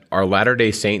said, "Are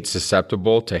Latter-day Saints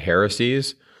susceptible to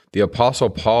heresies? The Apostle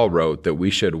Paul wrote that we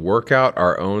should work out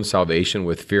our own salvation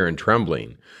with fear and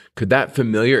trembling. Could that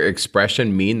familiar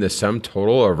expression mean the sum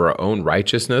total of our own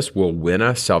righteousness will win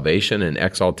us salvation and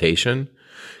exaltation?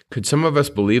 Could some of us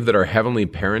believe that our heavenly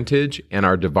parentage and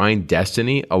our divine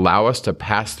destiny allow us to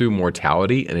pass through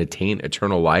mortality and attain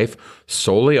eternal life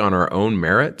solely on our own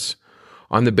merits?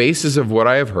 On the basis of what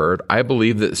I have heard, I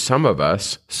believe that some of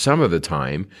us, some of the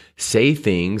time, say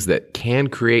things that can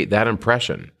create that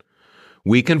impression.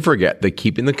 We can forget that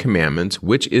keeping the commandments,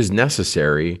 which is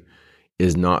necessary,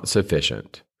 is not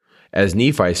sufficient. As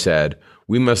Nephi said,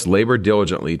 we must labor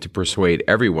diligently to persuade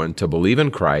everyone to believe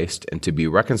in Christ and to be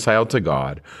reconciled to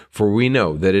God, for we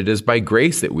know that it is by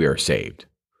grace that we are saved,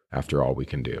 after all we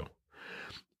can do."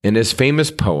 In his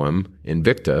famous poem,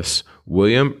 Invictus,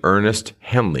 William Ernest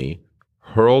Henley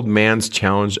hurled man's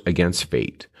challenge against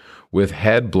fate. With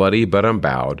head bloody but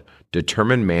unbowed,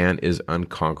 determined man is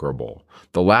unconquerable.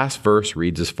 The last verse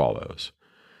reads as follows: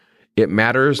 "It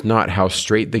matters not how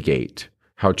straight the gate,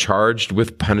 how charged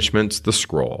with punishments the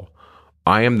scroll.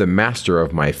 I am the master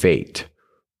of my fate.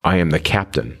 I am the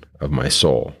captain of my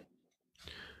soul."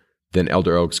 Then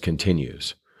Elder Oaks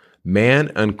continues,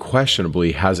 "Man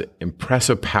unquestionably has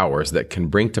impressive powers that can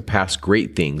bring to pass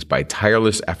great things by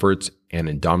tireless efforts and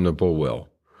indomitable will.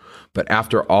 But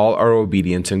after all our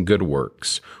obedience and good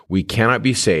works, we cannot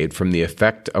be saved from the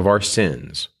effect of our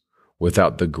sins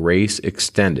without the grace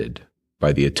extended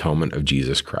by the atonement of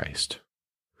Jesus Christ."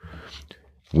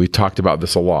 We've talked about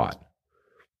this a lot.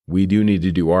 We do need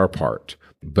to do our part,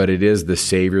 but it is the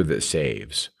Savior that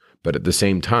saves. But at the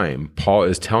same time, Paul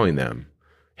is telling them,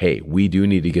 hey, we do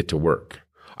need to get to work.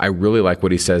 I really like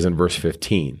what he says in verse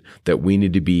 15, that we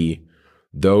need to be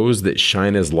those that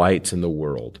shine as lights in the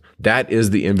world. That is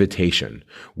the invitation.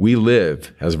 We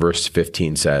live, as verse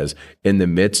 15 says, in the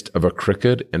midst of a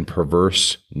crooked and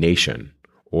perverse nation,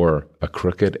 or a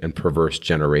crooked and perverse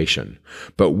generation.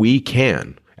 But we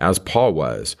can, as Paul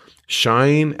was,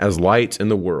 shine as lights in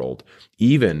the world,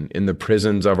 even in the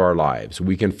prisons of our lives.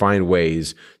 We can find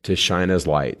ways to shine as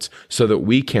lights so that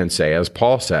we can say, as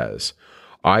Paul says,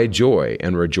 I joy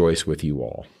and rejoice with you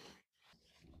all.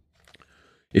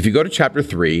 If you go to chapter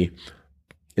 3,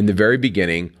 in the very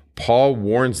beginning, Paul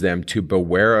warns them to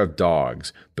beware of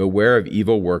dogs, beware of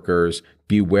evil workers,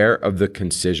 beware of the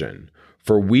concision.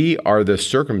 For we are the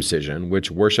circumcision which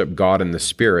worship God in the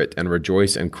Spirit and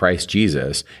rejoice in Christ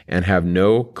Jesus and have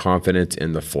no confidence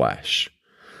in the flesh.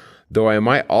 Though I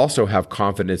might also have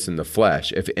confidence in the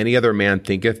flesh, if any other man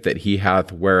thinketh that he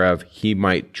hath whereof he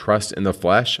might trust in the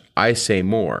flesh, I say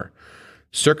more.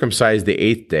 Circumcised the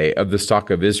 8th day of the stock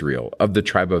of Israel, of the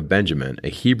tribe of Benjamin, a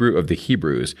Hebrew of the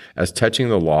Hebrews, as touching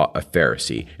the law, a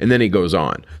Pharisee. And then he goes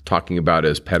on, talking about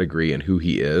his pedigree and who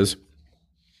he is.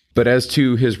 But as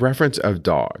to his reference of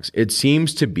dogs, it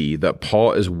seems to be that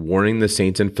Paul is warning the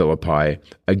saints in Philippi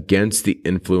against the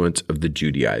influence of the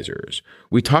Judaizers.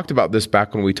 We talked about this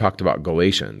back when we talked about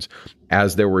Galatians,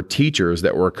 as there were teachers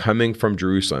that were coming from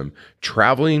Jerusalem,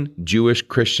 traveling Jewish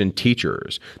Christian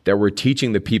teachers that were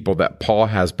teaching the people that Paul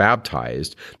has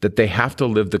baptized that they have to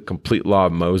live the complete law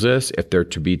of Moses if they're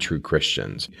to be true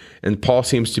Christians. And Paul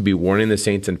seems to be warning the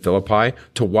saints in Philippi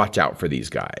to watch out for these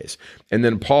guys. And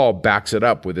then Paul backs it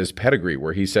up with his pedigree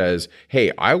where he says,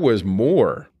 hey, I was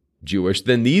more Jewish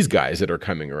than these guys that are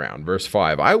coming around. Verse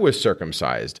 5, I was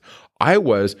circumcised. I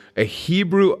was a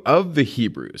Hebrew of the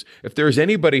Hebrews. If there's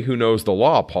anybody who knows the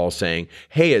law, Paul's saying,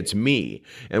 hey, it's me.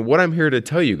 And what I'm here to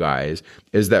tell you guys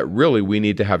is that really we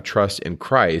need to have trust in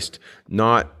Christ,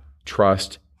 not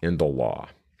trust in the law.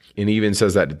 And he even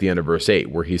says that at the end of verse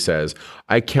 8, where he says,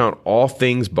 I count all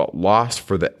things but loss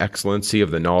for the excellency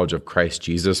of the knowledge of Christ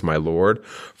Jesus, my Lord,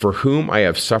 for whom I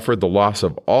have suffered the loss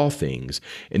of all things,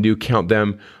 and do count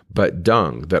them but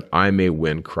dung, that I may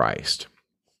win Christ.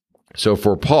 So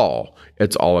for Paul,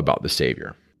 it's all about the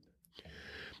Savior.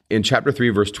 In chapter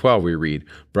 3, verse 12, we read,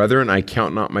 Brethren, I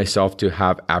count not myself to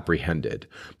have apprehended,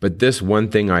 but this one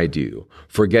thing I do,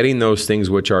 forgetting those things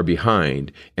which are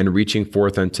behind, and reaching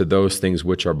forth unto those things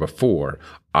which are before,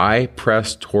 I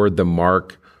press toward the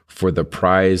mark for the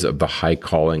prize of the high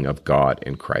calling of God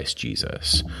in Christ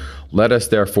Jesus. Let us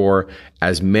therefore,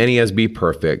 as many as be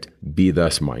perfect, be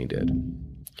thus minded.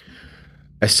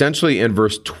 Essentially in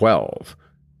verse 12,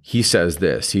 he says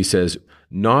this, he says,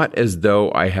 not as though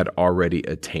I had already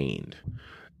attained.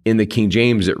 In the King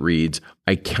James, it reads,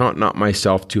 I count not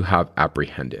myself to have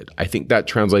apprehended. I think that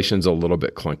translation's a little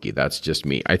bit clunky. That's just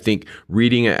me. I think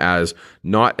reading it as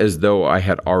not as though I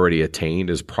had already attained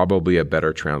is probably a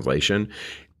better translation.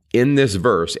 In this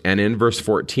verse and in verse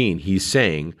 14, he's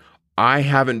saying, I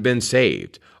haven't been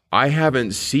saved. I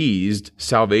haven't seized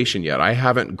salvation yet. I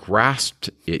haven't grasped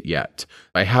it yet.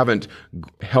 I haven't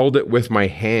held it with my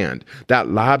hand. That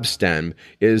lab stem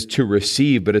is to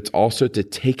receive, but it's also to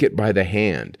take it by the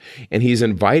hand. And he's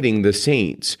inviting the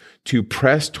saints to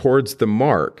press towards the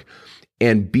mark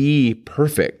and be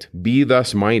perfect, be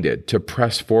thus minded, to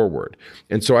press forward.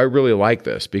 And so I really like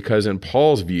this because in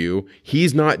Paul's view,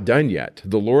 he's not done yet.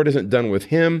 The Lord isn't done with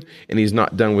him, and he's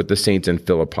not done with the saints in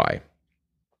Philippi.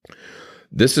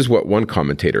 This is what one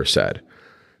commentator said.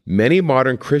 Many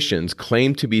modern Christians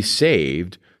claim to be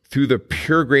saved through the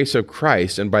pure grace of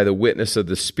Christ and by the witness of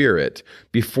the Spirit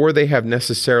before they have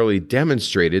necessarily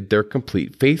demonstrated their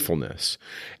complete faithfulness.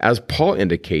 As Paul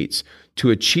indicates,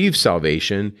 to achieve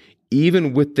salvation,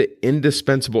 even with the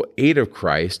indispensable aid of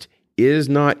Christ, is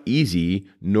not easy,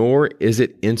 nor is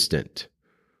it instant.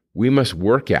 We must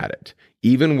work at it,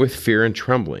 even with fear and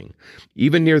trembling.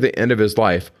 Even near the end of his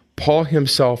life, Paul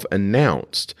himself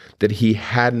announced that he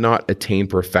had not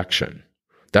attained perfection.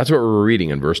 That's what we're reading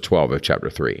in verse 12 of chapter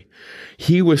 3.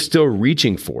 He was still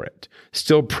reaching for it,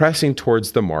 still pressing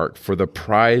towards the mark for the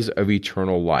prize of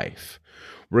eternal life.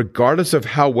 Regardless of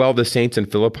how well the saints in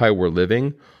Philippi were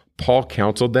living, Paul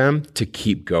counseled them to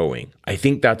keep going. I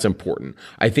think that's important.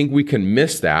 I think we can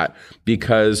miss that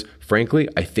because, frankly,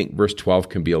 I think verse 12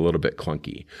 can be a little bit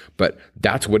clunky. But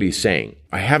that's what he's saying.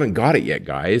 I haven't got it yet,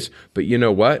 guys. But you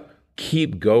know what?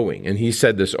 Keep going. And he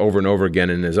said this over and over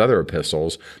again in his other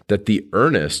epistles, that the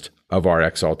earnest of our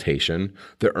exaltation,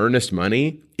 the earnest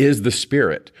money, is the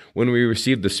Spirit. When we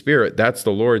receive the Spirit, that's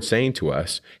the Lord saying to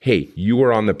us, hey, you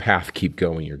are on the path. Keep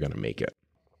going. You're going to make it.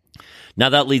 Now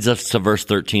that leads us to verse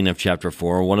 13 of chapter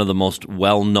 4, one of the most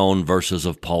well-known verses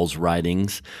of Paul's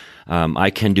writings. I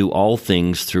can do all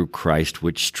things through Christ,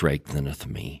 which strengtheneth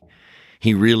me.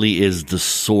 He really is the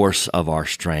source of our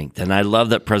strength. And I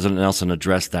love that President Nelson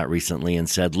addressed that recently and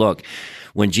said, look,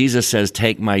 when Jesus says,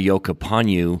 take my yoke upon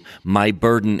you, my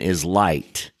burden is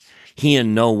light. He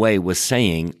in no way was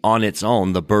saying on its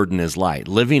own, the burden is light.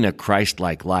 Living a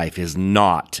Christ-like life is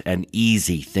not an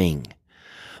easy thing.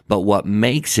 But what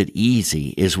makes it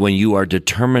easy is when you are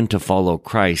determined to follow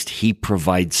Christ, he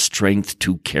provides strength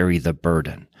to carry the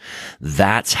burden.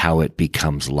 That's how it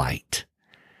becomes light.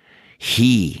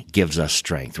 He gives us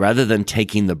strength. Rather than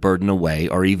taking the burden away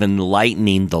or even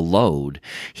lightening the load,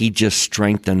 he just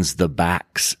strengthens the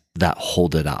backs that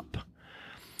hold it up.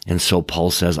 And so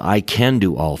Paul says, I can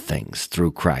do all things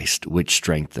through Christ, which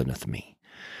strengtheneth me.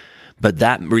 But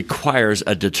that requires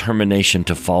a determination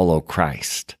to follow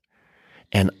Christ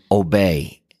and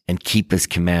obey and keep his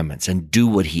commandments and do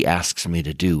what he asks me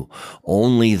to do.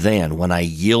 Only then, when I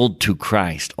yield to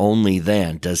Christ, only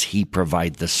then does he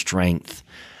provide the strength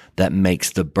that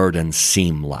makes the burden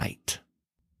seem light.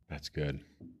 That's good.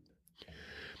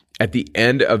 At the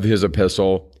end of his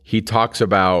epistle, he talks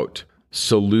about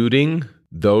saluting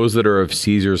those that are of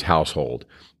Caesar's household.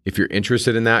 If you're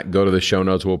interested in that, go to the show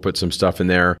notes. We'll put some stuff in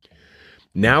there.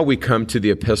 Now we come to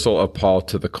the epistle of Paul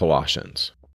to the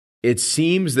Colossians. It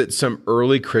seems that some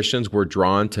early Christians were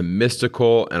drawn to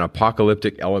mystical and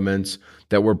apocalyptic elements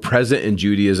that were present in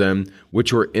Judaism,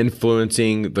 which were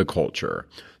influencing the culture.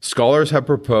 Scholars have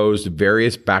proposed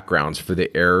various backgrounds for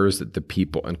the errors that the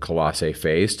people in Colossae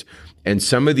faced, and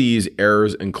some of these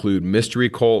errors include mystery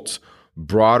cults,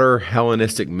 broader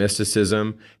Hellenistic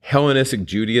mysticism, Hellenistic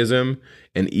Judaism,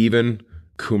 and even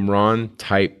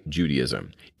Qumran-type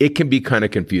Judaism. It can be kind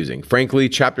of confusing. Frankly,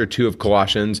 chapter 2 of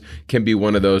Colossians can be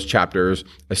one of those chapters,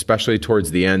 especially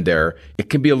towards the end there. It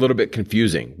can be a little bit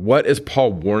confusing. What is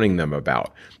Paul warning them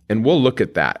about? And we'll look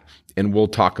at that and we'll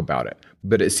talk about it.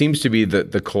 But it seems to be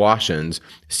that the Colossians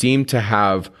seem to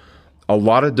have a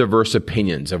lot of diverse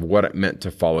opinions of what it meant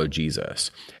to follow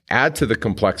Jesus. Add to the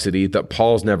complexity that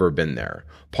Paul's never been there.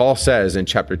 Paul says in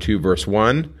chapter 2, verse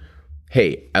 1,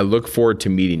 hey, I look forward to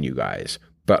meeting you guys,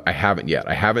 but I haven't yet.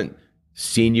 I haven't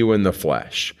seen you in the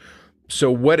flesh.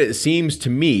 So what it seems to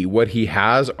me, what he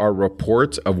has are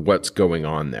reports of what's going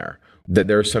on there, that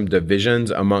there's some divisions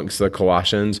amongst the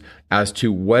Colossians as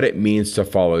to what it means to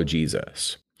follow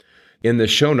Jesus. In the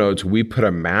show notes, we put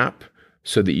a map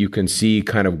so that you can see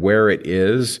kind of where it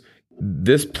is.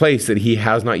 This place that he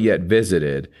has not yet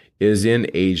visited is in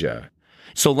Asia.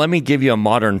 So let me give you a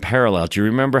modern parallel. Do you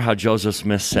remember how Joseph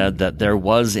Smith said that there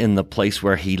was in the place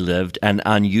where he lived an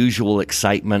unusual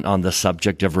excitement on the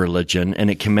subject of religion, and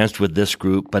it commenced with this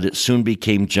group, but it soon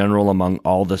became general among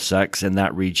all the sects in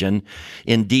that region.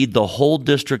 Indeed, the whole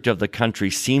district of the country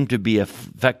seemed to be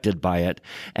affected by it,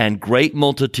 and great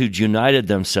multitudes united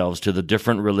themselves to the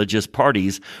different religious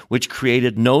parties, which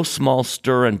created no small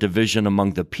stir and division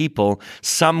among the people,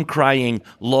 some crying,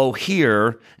 "Lo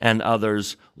here," and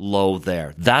others, "Lo there."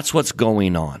 That's what's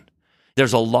going on.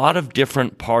 There's a lot of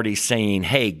different parties saying,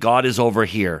 hey, God is over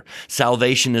here,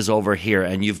 salvation is over here,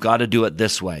 and you've got to do it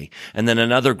this way. And then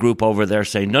another group over there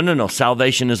saying, no,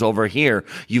 salvation is over here,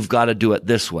 you've got to do it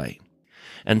this way.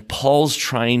 And Paul's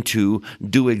trying to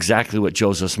do exactly what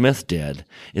Joseph Smith did,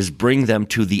 is bring them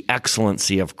to the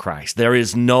excellency of Christ. There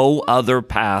is no other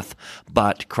path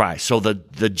but Christ. So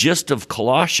the gist of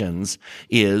Colossians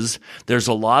is there's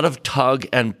a lot of tug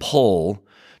and pull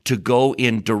to go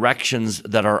in directions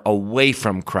that are away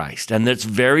from Christ. And that's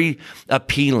very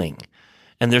appealing.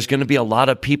 And there's going to be a lot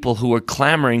of people who are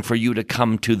clamoring for you to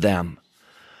come to them.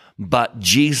 But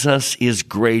Jesus is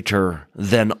greater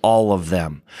than all of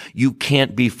them. You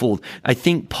can't be fooled. I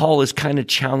think Paul is kind of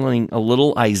channeling a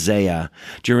little Isaiah.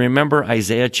 Do you remember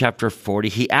Isaiah chapter 40?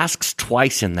 He asks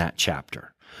twice in that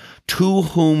chapter, to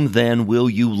whom then will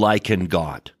you liken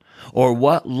God? Or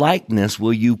what likeness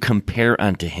will you compare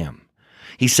unto him?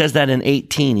 He says that in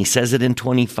 18. He says it in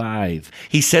 25.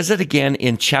 He says it again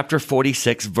in chapter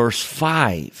 46, verse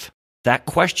 5. That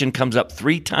question comes up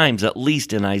 3 times at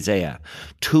least in Isaiah.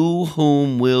 To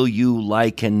whom will you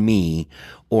liken me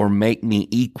or make me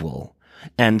equal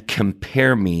and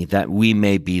compare me that we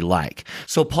may be like?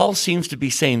 So Paul seems to be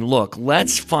saying, look,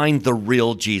 let's find the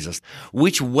real Jesus.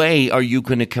 Which way are you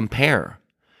going to compare?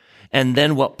 And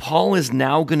then what Paul is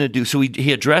now going to do, so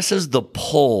he addresses the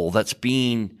pull that's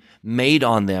being made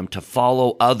on them to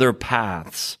follow other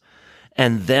paths.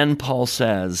 And then Paul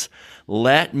says,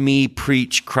 let me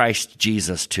preach Christ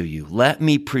Jesus to you. Let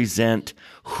me present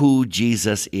who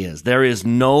Jesus is. There is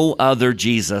no other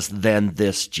Jesus than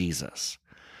this Jesus.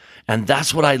 And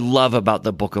that's what I love about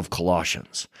the book of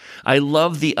Colossians. I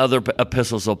love the other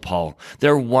epistles of Paul.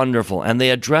 They're wonderful and they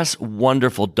address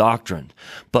wonderful doctrine.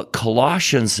 But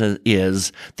Colossians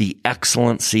is the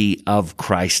excellency of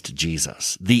Christ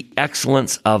Jesus, the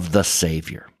excellence of the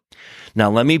Savior. Now,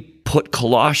 let me put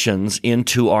Colossians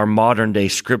into our modern day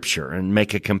scripture and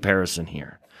make a comparison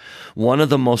here. One of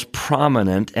the most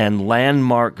prominent and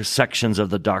landmark sections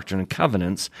of the Doctrine and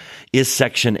Covenants is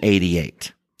section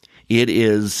 88. It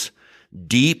is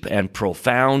deep and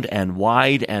profound and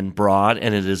wide and broad,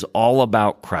 and it is all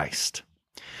about Christ.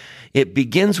 It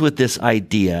begins with this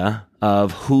idea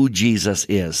of who Jesus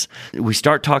is. We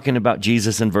start talking about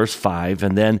Jesus in verse 5,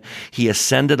 and then he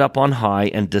ascended up on high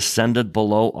and descended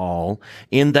below all,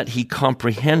 in that he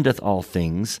comprehendeth all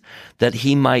things, that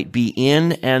he might be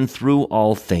in and through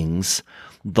all things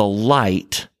the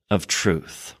light of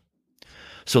truth.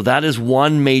 So that is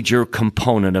one major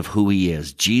component of who he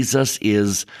is. Jesus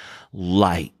is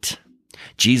light.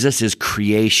 Jesus is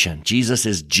creation. Jesus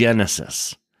is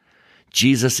Genesis.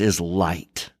 Jesus is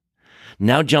light.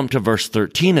 Now jump to verse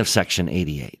 13 of section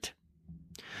 88.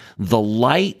 The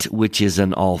light which is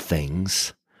in all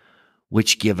things,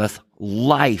 which giveth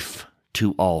life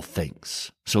to all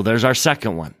things. So there's our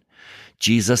second one.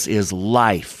 Jesus is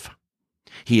life.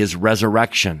 He is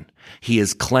resurrection. He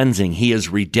is cleansing. He is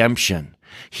redemption.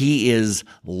 He is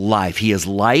life. He is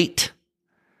light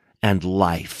and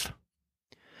life.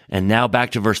 And now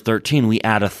back to verse 13, we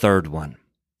add a third one,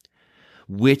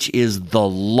 which is the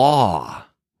law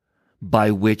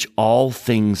by which all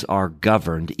things are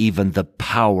governed, even the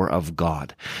power of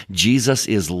God. Jesus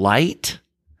is light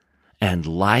and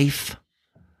life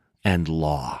and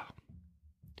law.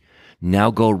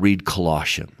 Now go read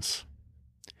Colossians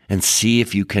and see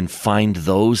if you can find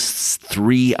those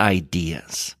three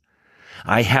ideas.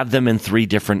 I have them in 3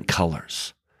 different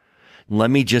colors.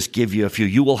 Let me just give you a few.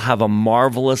 You will have a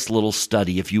marvelous little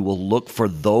study if you will look for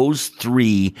those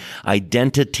 3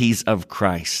 identities of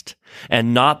Christ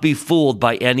and not be fooled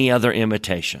by any other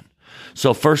imitation.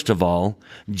 So first of all,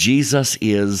 Jesus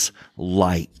is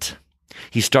light.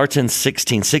 He starts in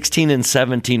 16. 16 and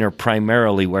 17 are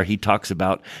primarily where he talks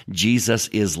about Jesus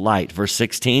is light. Verse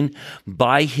 16,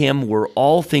 by him were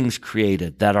all things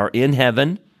created that are in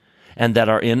heaven and that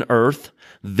are in earth,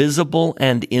 visible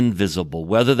and invisible,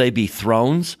 whether they be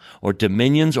thrones or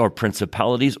dominions or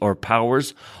principalities or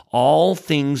powers. All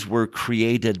things were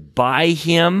created by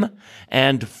him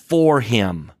and for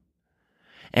him.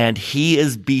 And he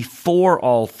is before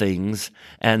all things,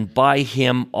 and by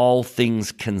him all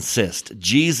things consist.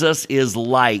 Jesus is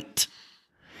light.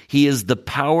 He is the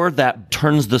power that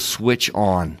turns the switch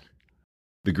on.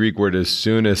 The Greek word is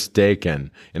sunesteiken,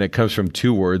 and it comes from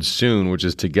 2 words, sun, which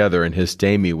is together, and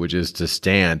histemi, which is to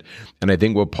stand. And I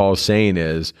think what Paul's saying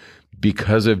is,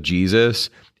 because of Jesus,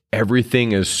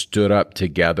 everything is stood up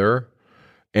together.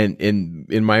 And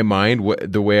in my mind,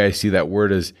 the way I see that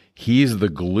word is, he's the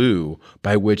glue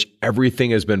by which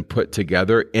everything has been put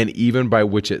together and even by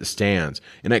which it stands.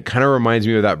 And it kind of reminds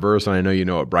me of that verse, and I know you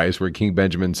know it, Bryce, where King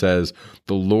Benjamin says,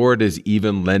 the Lord is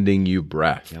even lending you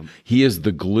breath. Yep. He is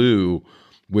the glue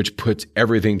which puts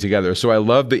everything together. So I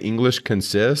love the English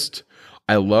consist.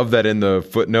 I love that in the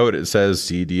footnote it says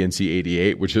CDNC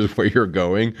 88, which is where you're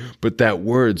going. But that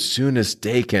word,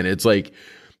 sunesteiken, it's like,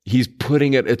 he's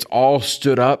putting it, it's all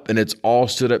stood up, and it's all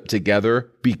stood up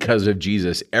together because of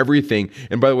Jesus. Everything,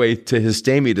 and by the way, to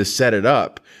histemi, to set it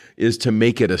up, is to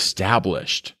make it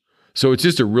established. So it's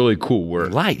just a really cool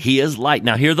word. Light. He is light.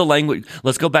 Now hear the language.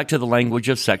 Let's go back to the language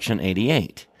of section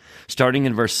 88. Starting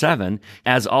in verse 7,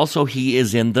 as also he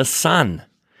is in the sun,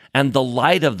 and the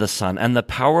light of the sun, and the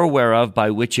power whereof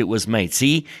by which it was made.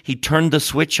 See, he turned the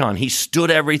switch on. He stood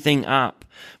everything up.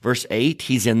 Verse 8,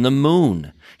 he's in the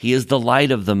moon. He is the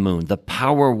light of the moon, the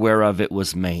power whereof it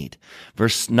was made.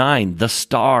 Verse 9, the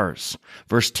stars.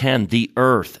 Verse 10, the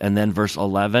earth. And then verse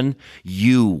 11,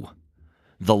 you,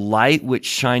 the light which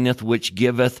shineth, which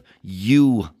giveth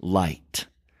you light.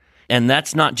 And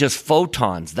that's not just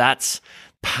photons. That's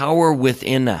power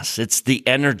within us. It's the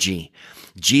energy.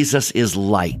 Jesus is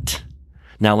light.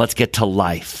 Now let's get to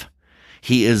life.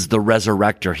 He is the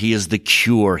resurrector. He is the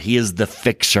cure. He is the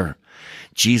fixer.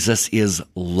 Jesus is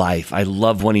life. I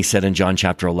love when he said in John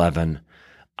chapter 11,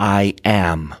 I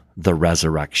am the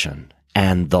resurrection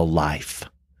and the life.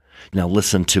 Now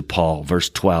listen to Paul, verse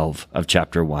 12 of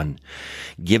chapter 1.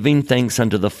 Giving thanks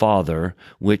unto the Father,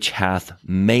 which hath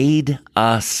made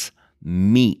us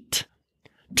meet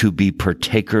to be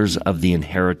partakers of the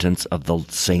inheritance of the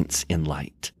saints in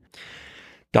light.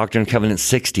 Doctrine and Covenants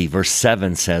 60, verse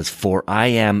 7 says, for I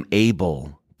am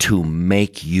able to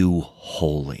make you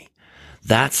holy.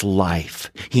 That's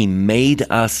life. He made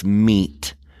us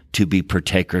meet to be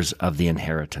partakers of the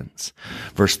inheritance.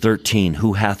 Verse 13,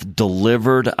 who hath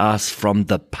delivered us from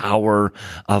the power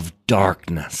of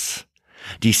darkness.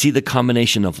 Do you see the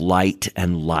combination of light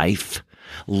and life?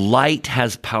 Light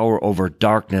has power over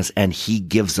darkness, and he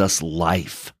gives us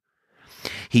life.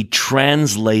 He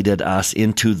translated us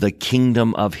into the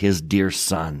kingdom of his dear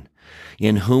Son,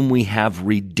 in whom we have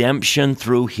redemption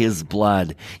through his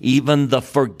blood, even the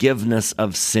forgiveness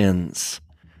of sins.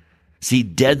 See,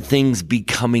 dead things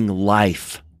becoming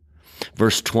life.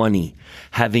 Verse 20,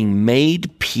 having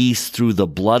made peace through the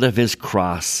blood of his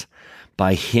cross,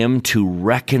 by him to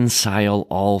reconcile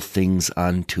all things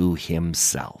unto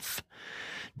himself.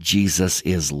 Jesus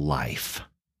is life.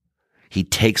 He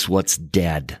takes what's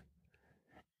dead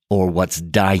or what's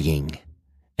dying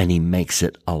and he makes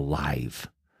it alive.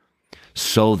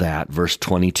 So that, verse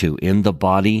 22, in the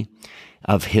body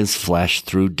of his flesh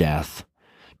through death,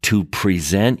 to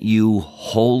present you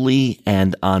holy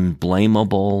and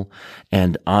unblameable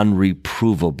and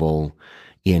unreprovable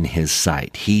in his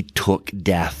sight. He took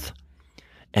death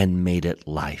and made it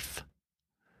life.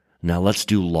 Now let's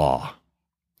do law.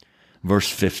 Verse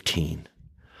 15,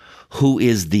 who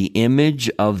is the image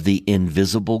of the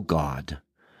invisible God,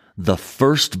 the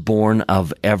firstborn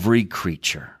of every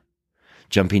creature.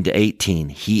 Jumping to 18,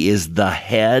 he is the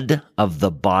head of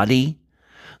the body,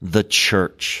 the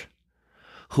church,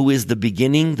 who is the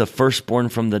beginning, the firstborn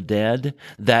from the dead,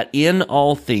 that in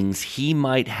all things he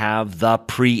might have the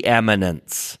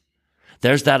preeminence.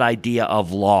 There's that idea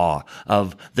of law,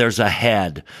 of there's a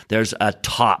head, there's a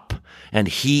top, and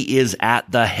he is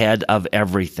at the head of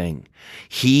everything.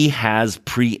 He has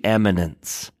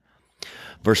preeminence.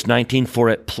 Verse 19, for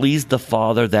it pleased the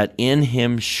Father that in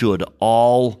him should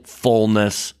all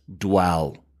fullness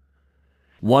dwell.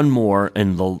 One more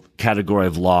in the category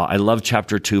of law. I love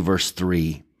chapter 2, verse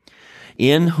 3.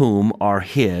 In whom are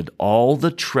hid all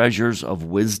the treasures of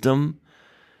wisdom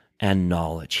and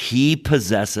knowledge. He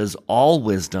possesses all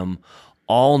wisdom,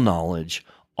 all knowledge,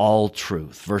 all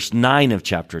truth. Verse 9 of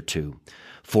chapter 2.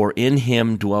 For in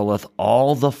him dwelleth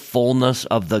all the fullness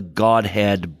of the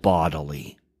Godhead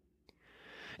bodily.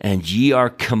 And ye are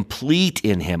complete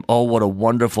in him. Oh, what a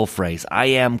wonderful phrase. I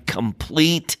am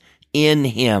complete in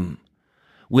him.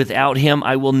 Without him,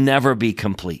 I will never be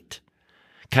complete.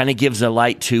 Kind of gives a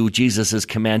light to Jesus'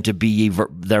 command to be ye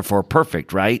therefore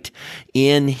perfect, right?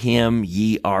 In him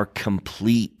ye are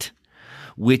complete,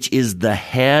 which is the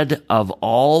head of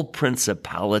all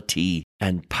principality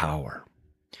and power.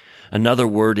 Another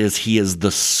word is he is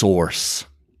the source.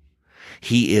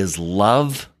 He is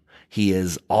love. He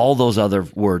is all those other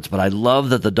words. But I love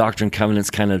that the Doctrine and Covenants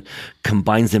kind of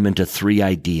combines them into three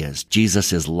ideas.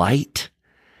 Jesus is light,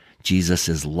 Jesus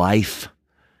is life,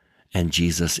 and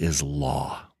Jesus is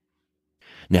law.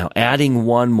 Now, adding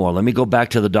one more, let me go back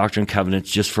to the Doctrine and Covenants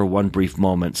just for one brief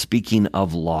moment, speaking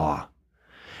of law.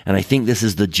 And I think this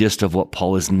is the gist of what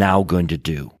Paul is now going to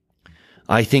do.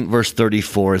 I think verse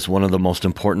 34 is one of the most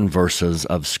important verses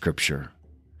of Scripture.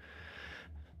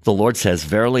 The Lord says,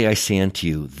 verily I say unto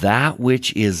you, that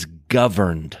which is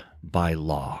governed by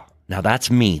law. Now that's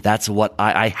me. That's what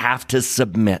I have to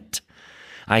submit.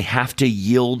 I have to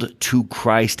yield to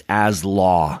Christ as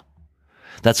law.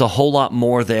 That's a whole lot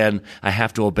more than I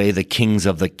have to obey the kings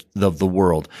of the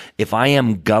world. If I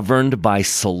am governed by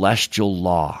celestial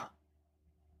law,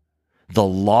 the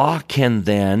law can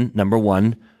then, number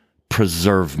one,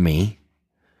 preserve me.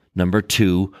 Number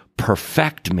two,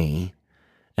 perfect me.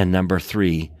 And number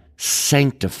three,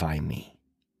 sanctify me.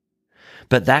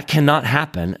 But that cannot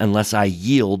happen unless I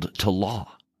yield to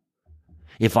law.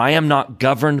 If I am not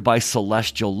governed by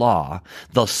celestial law,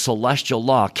 the celestial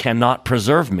law cannot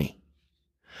preserve me.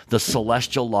 The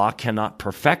celestial law cannot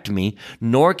perfect me,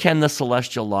 nor can the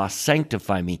celestial law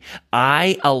sanctify me.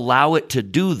 I allow it to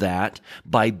do that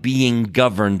by being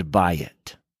governed by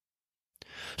it.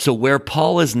 So where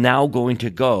Paul is now going to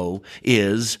go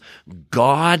is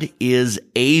God is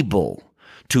able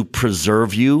to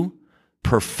preserve you,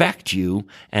 perfect you,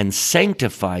 and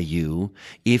sanctify you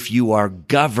if you are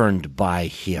governed by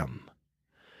him.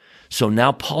 So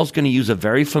now Paul's going to use a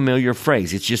very familiar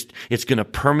phrase. It's going to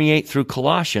permeate through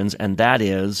Colossians, and that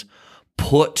is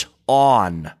put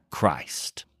on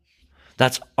Christ.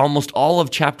 That's almost all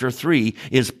of chapter 3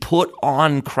 is put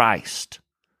on Christ.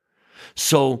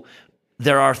 So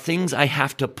there are things I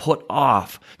have to put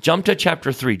off. Jump to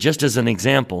chapter 3, just as an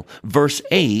example. Verse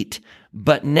 8,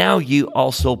 but now you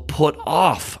also put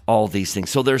off all these things.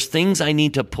 So there's things I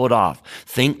need to put off.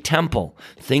 Think temple,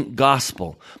 think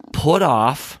gospel, put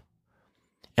off.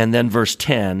 And then verse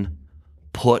 10,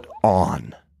 put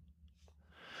on.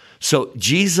 So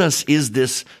Jesus is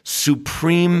this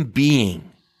supreme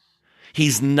being.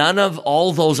 He's none of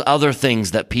all those other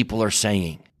things that people are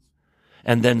saying.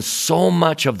 And then so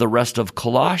much of the rest of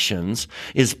Colossians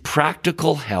is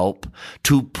practical help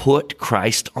to put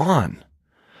Christ on.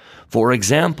 For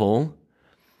example,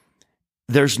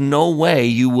 there's no way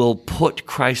you will put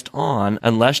Christ on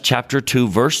unless chapter 2,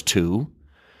 verse 2,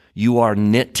 you are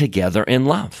knit together in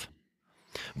love.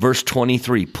 Verse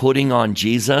 23, putting on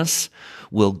Jesus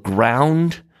will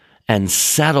ground and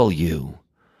settle you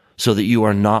so that you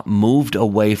are not moved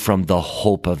away from the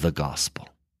hope of the gospel.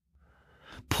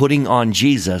 Putting on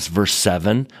Jesus, verse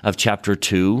 7 of chapter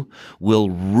 2, will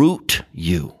root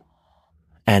you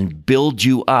and build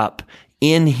you up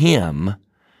in him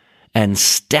and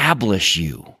establish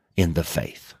you in the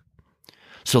faith.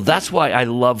 So that's why I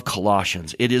love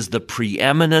Colossians. It is the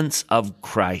preeminence of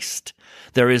Christ.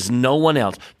 There is no one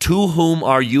else. To whom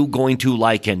are you going to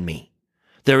liken me?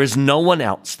 There is no one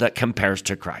else that compares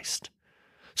to Christ.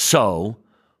 So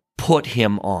put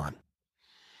him on.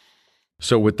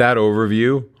 So with that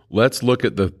overview, let's look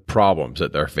at the problems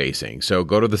that they're facing. So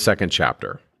go to the second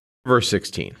chapter, verse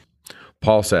 16.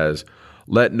 Paul says,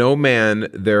 let no man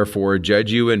therefore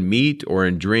judge you in meat or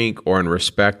in drink or in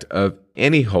respect of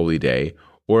any holy day,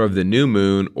 or of the new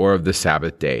moon, or of the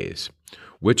Sabbath days,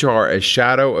 which are a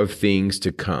shadow of things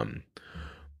to come.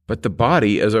 But the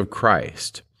body is of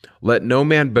Christ. Let no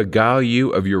man beguile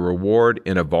you of your reward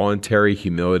in a voluntary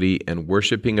humility and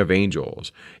worshiping of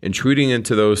angels, intruding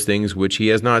into those things which he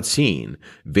has not seen,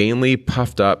 vainly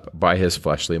puffed up by his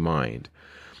fleshly mind,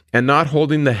 and not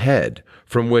holding the head,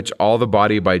 from which all the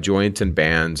body by joints and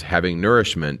bands, having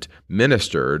nourishment,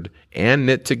 ministered and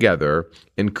knit together,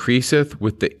 increaseth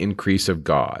with the increase of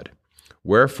God.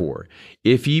 Wherefore,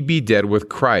 if ye be dead with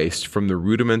Christ from the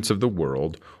rudiments of the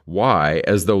world, why,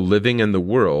 as though living in the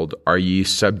world, are ye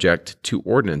subject to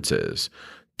ordinances?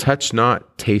 Touch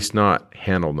not, taste not,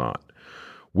 handle not,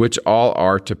 which all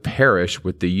are to perish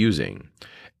with the using,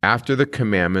 after the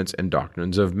commandments and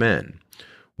doctrines of men,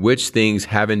 which things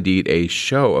have indeed a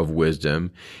show of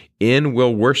wisdom in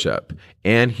will worship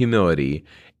and humility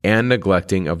and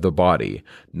neglecting of the body,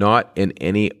 not in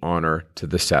any honor to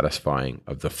the satisfying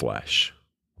of the flesh.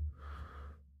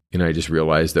 And I just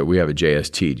realized that we have a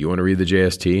JST. Do you want to read the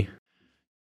JST?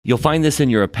 You'll find this in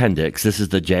your appendix. This is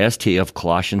the JST of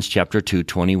Colossians chapter 2,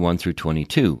 21 through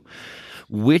 22,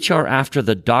 which are after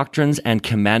the doctrines and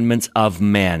commandments of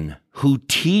men, who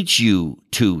teach you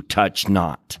to touch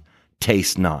not,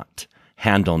 taste not,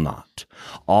 handle not,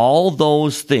 all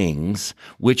those things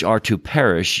which are to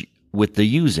perish with the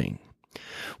using,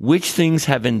 which things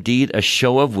have indeed a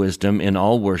show of wisdom in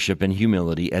all worship and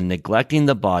humility, and neglecting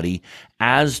the body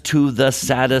as to the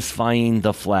satisfying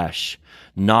the flesh,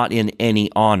 not in any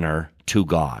honor to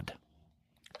God.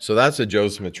 So that's a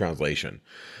Joseph Smith translation.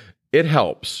 It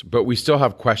helps, but we still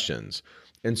have questions.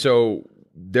 And so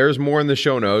there's more in the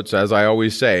show notes, as I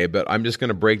always say, but I'm just going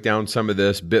to break down some of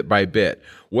this bit by bit.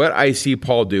 What I see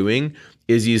Paul doing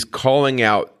is he's calling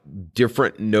out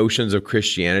different notions of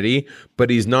Christianity, but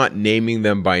he's not naming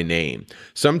them by name.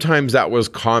 Sometimes that was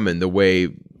common, the way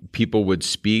people would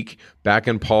speak back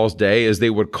in Paul's day, is they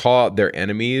would call out their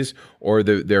enemies or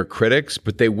their critics,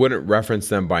 but they wouldn't reference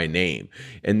them by name.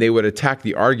 And they would attack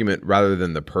the argument rather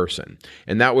than the person.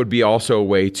 And that would be also a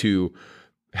way to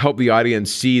help the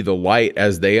audience see the light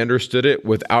as they understood it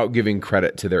without giving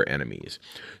credit to their enemies.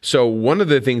 So one of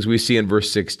the things we see in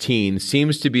verse 16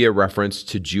 seems to be a reference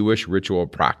to Jewish ritual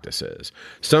practices.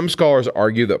 Some scholars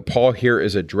argue that Paul here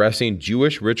is addressing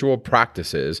Jewish ritual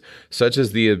practices such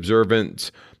as the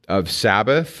observance of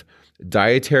Sabbath,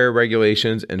 dietary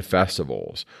regulations, and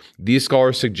festivals. These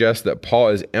scholars suggest that Paul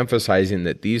is emphasizing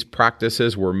that these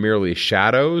practices were merely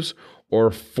shadows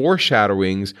or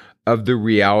foreshadowings of the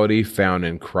reality found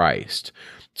in Christ.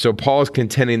 So Paul is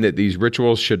contending that these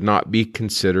rituals should not be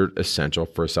considered essential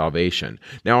for salvation.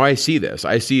 Now I see this.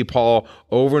 I see Paul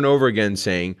over and over again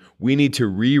saying we need to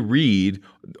reread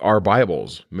our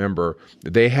Bibles. Remember,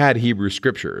 they had Hebrew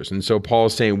scriptures. And so Paul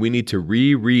is saying we need to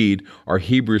reread our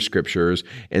Hebrew scriptures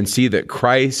and see that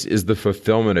Christ is the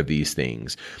fulfillment of these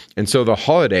things. And so the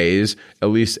holidays, at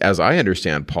least as I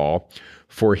understand Paul,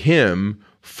 for him,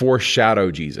 foreshadow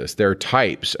Jesus. They're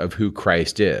types of who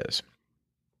Christ is.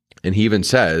 And he even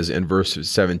says in verse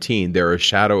 17, they're a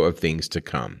shadow of things to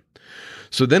come.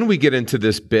 So then we get into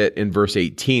this bit in verse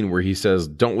 18 where he says,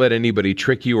 don't let anybody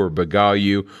trick you or beguile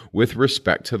you with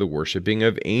respect to the worshiping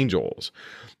of angels.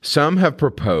 Some have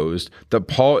proposed that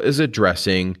Paul is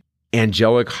addressing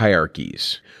angelic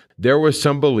hierarchies. There was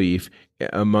some belief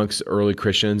amongst early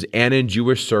Christians and in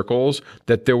Jewish circles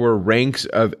that there were ranks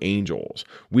of angels.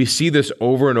 We see this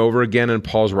over and over again in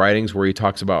Paul's writings where he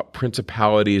talks about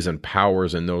principalities and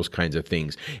powers and those kinds of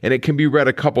things. And it can be read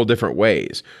a couple different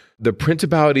ways. The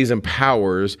principalities and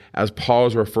powers, as Paul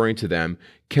is referring to them,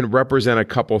 can represent a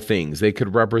couple things. They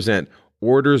could represent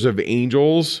orders of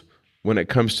angels. When it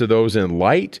comes to those in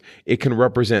light, it can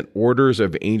represent orders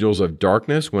of angels of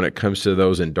darkness when it comes to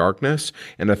those in darkness.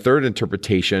 And a third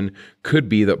interpretation could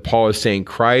be that Paul is saying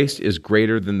Christ is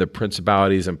greater than the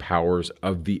principalities and powers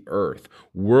of the earth,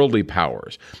 worldly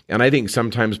powers. And I think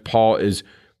sometimes Paul is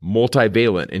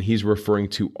multivalent, and he's referring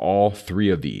to all three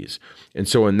of these. And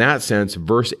so in that sense,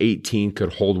 verse 18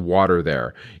 could hold water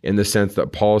there in the sense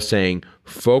that Paul is saying,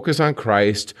 focus on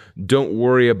Christ, don't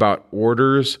worry about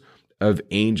orders of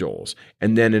angels.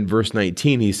 And then in verse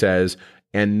 19, he says,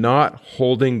 and not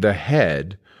holding the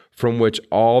head, from which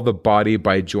all the body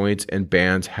by joints and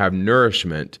bands have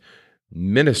nourishment,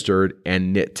 ministered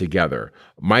and knit together.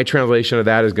 My translation of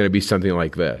that is going to be something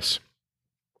like this.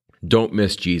 Don't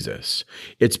miss Jesus.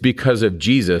 It's because of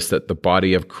Jesus that the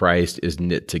body of Christ is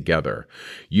knit together.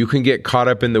 You can get caught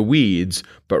up in the weeds,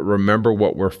 but remember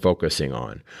what we're focusing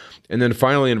on. And then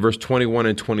finally in verse 21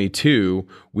 and 22,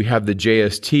 we have the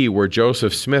JST where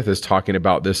Joseph Smith is talking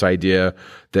about this idea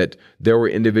that there were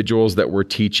individuals that were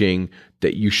teaching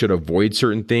that you should avoid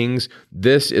certain things.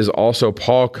 This is also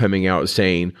Paul coming out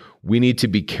saying we need to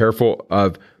be careful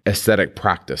of aesthetic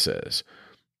practices.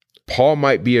 Paul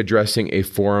might be addressing a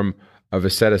form of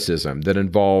asceticism that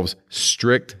involves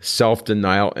strict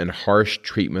self-denial and harsh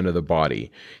treatment of the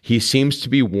body. He seems to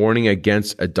be warning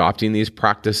against adopting these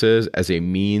practices as a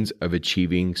means of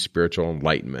achieving spiritual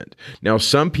enlightenment. Now,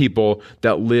 some people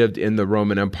that lived in the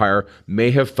Roman Empire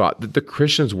may have thought that the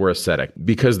Christians were ascetic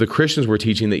because the Christians were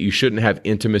teaching that you shouldn't have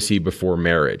intimacy before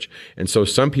marriage. And so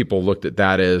some people looked at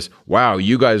that as, wow,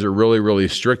 you guys are really, really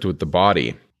strict with the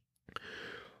body.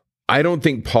 I don't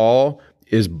think Paul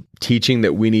is teaching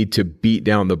that we need to beat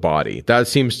down the body. That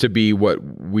seems to be what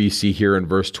we see here in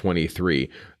verse 23.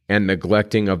 And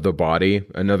neglecting of the body,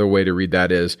 another way to read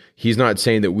that is, he's not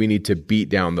saying that we need to beat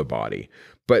down the body.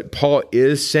 But Paul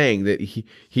is saying that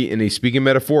and he's speaking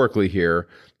metaphorically here,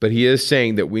 but he is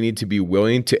saying that we need to be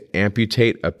willing to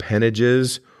amputate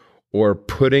appendages or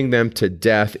putting them to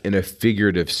death in a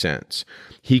figurative sense.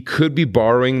 He could be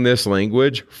borrowing this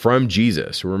language from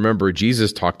Jesus. Remember,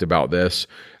 Jesus talked about this.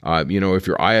 If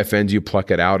your eye offends you,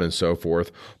 pluck it out, and so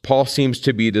forth. Paul seems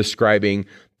to be describing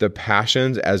the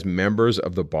passions as members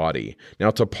of the body. Now,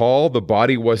 to Paul, the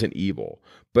body wasn't evil,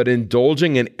 but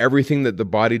indulging in everything that the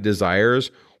body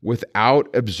desires without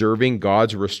observing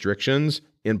God's restrictions,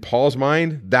 in Paul's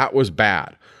mind, that was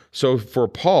bad. So for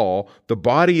Paul, the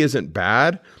body isn't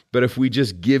bad, but if we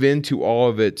just give in to all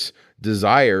of its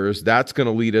desires, that's going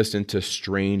to lead us into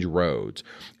strange roads.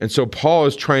 And so Paul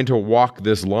is trying to walk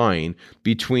this line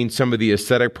between some of the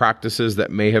ascetic practices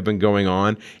that may have been going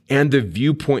on and the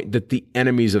viewpoint that the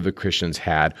enemies of the Christians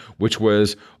had, which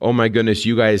was, oh my goodness,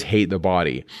 you guys hate the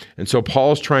body. And so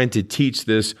Paul's trying to teach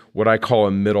this, what I call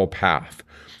a middle path.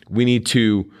 We need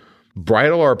to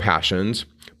bridle our passions,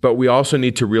 but we also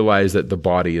need to realize that the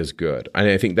body is good. And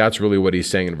I think that's really what he's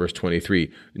saying in verse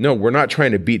 23. No, we're not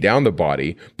trying to beat down the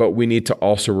body, but we need to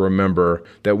also remember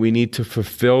that we need to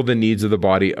fulfill the needs of the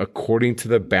body according to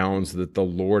the bounds that the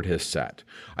Lord has set.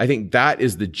 I think that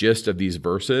is the gist of these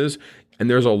verses. And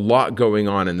there's a lot going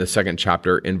on in the second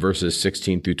chapter in verses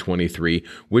 16 through 23,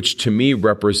 which to me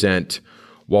represent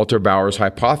Walter Bauer's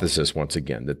hypothesis once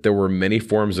again, that there were many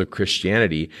forms of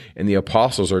Christianity and the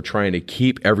apostles are trying to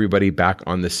keep everybody back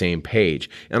on the same page.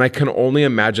 And I can only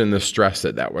imagine the stress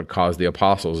that would cause the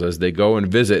apostles as they go and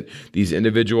visit these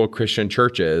individual Christian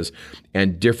churches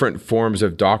and different forms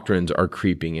of doctrines are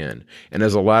creeping in. And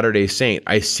as a Latter-day Saint,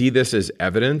 I see this as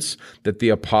evidence that the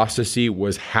apostasy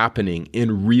was happening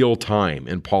in real time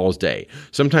in Paul's day.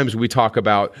 Sometimes we talk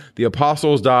about the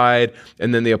apostles died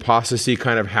and then the apostasy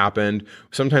kind of happened.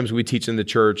 Sometimes we teach in the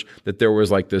church that there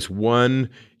was like this one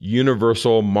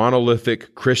universal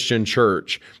monolithic Christian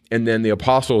church and then the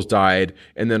apostles died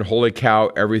and then holy cow,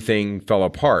 everything fell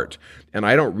apart. And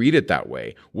I don't read it that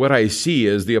way. What I see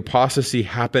is the apostasy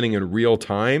happening in real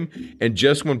time. And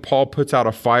just when Paul puts out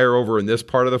a fire over in this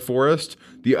part of the forest,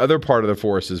 the other part of the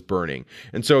forest is burning.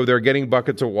 And so they're getting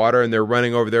buckets of water and they're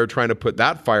running over there trying to put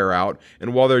that fire out.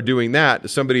 And while they're doing that,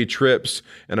 somebody trips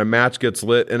and a match gets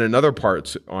lit and another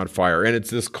part's on fire. And it's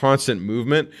this constant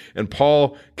movement. And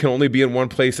Paul can only be in one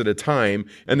place at a time.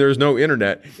 And there's no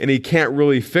internet and he can't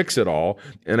really fix it all.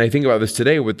 And I think about this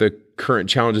today with the current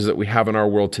challenges that we have in our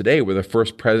world today with the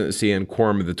first presidency and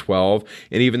quorum of the 12.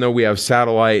 And even though we have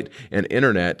satellite and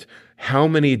internet, how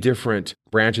many different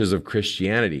branches of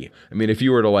Christianity? I mean, if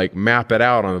you were to like map it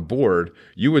out on a board,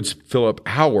 you would fill up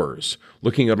hours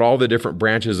looking at all the different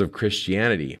branches of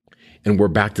Christianity. And we're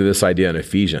back to this idea in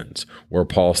Ephesians where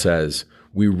Paul says,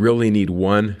 we really need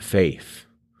one faith,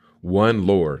 one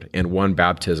Lord, and one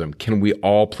baptism. Can we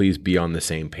all please be on the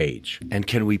same page? And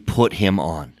can we put him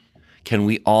on? Can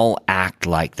we all act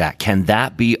like that? Can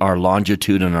that be our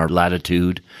longitude and our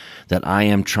latitude, that I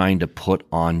am trying to put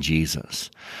on Jesus?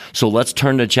 So let's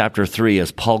turn to chapter 3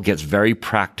 as Paul gets very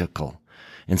practical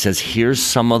and says, here's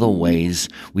some of the ways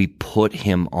we put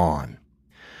him on.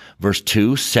 Verse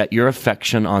 2, set your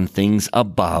affection on things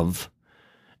above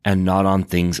and not on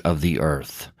things of the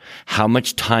earth. How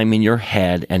much time in your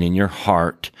head and in your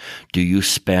heart do you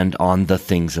spend on the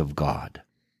things of God?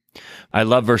 I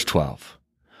love verse 12.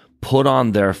 Put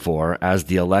on, therefore, as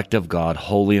the elect of God,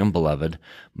 holy and beloved,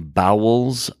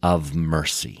 bowels of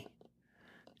mercy,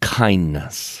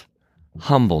 kindness,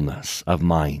 humbleness of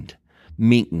mind,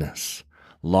 meekness,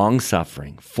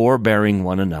 long-suffering, forbearing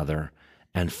one another,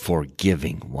 and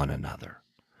forgiving one another.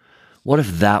 What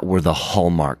if that were the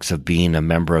hallmarks of being a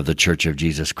member of the Church of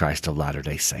Jesus Christ of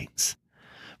Latter-day Saints?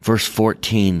 Verse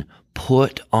 14,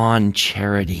 put on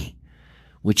charity,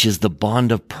 which is the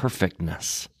bond of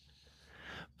perfectness.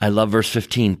 I love verse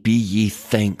 15, be ye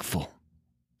thankful.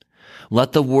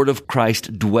 Let the word of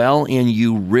Christ dwell in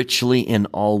you richly in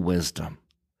all wisdom.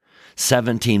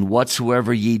 17,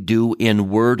 whatsoever ye do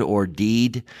in word or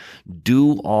deed,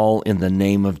 do all in the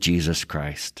name of Jesus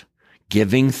Christ,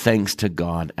 giving thanks to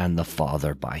God and the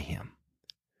Father by him.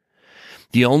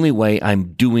 The only way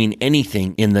I'm doing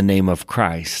anything in the name of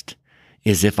Christ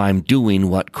is if I'm doing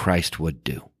what Christ would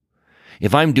do.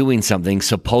 If I'm doing something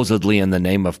supposedly in the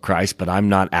name of Christ, but I'm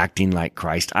not acting like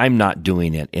Christ, I'm not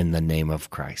doing it in the name of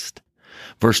Christ.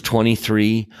 Verse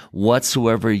 23,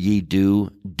 whatsoever ye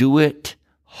do, do it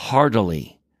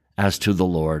heartily as to the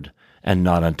Lord and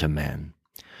not unto men,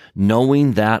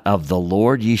 knowing that of the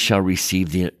Lord ye shall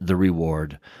receive the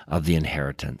reward of the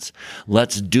inheritance.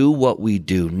 Let's do what we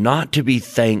do, not to be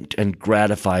thanked and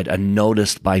gratified and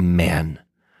noticed by men,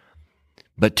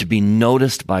 but to be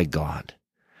noticed by God.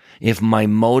 If my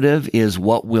motive is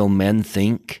what will men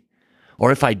think,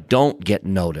 or if I don't get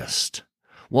noticed,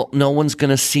 well, no one's going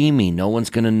to see me. No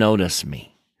one's going to notice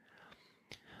me.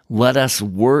 Let us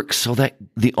work so that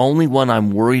the only one I'm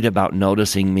worried about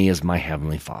noticing me is my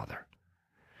Heavenly Father.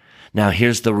 Now,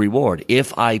 here's the reward.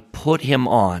 If I put him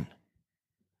on,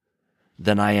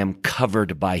 then I am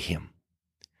covered by him.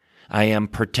 I am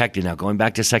protected. Now, going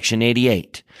back to section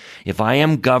 88, if I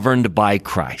am governed by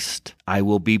Christ, I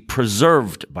will be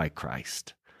preserved by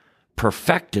Christ,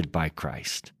 perfected by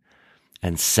Christ,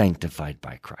 and sanctified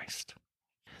by Christ.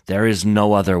 There is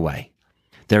no other way.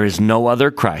 There is no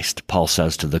other Christ, Paul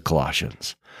says to the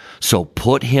Colossians. So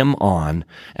put him on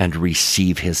and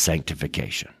receive his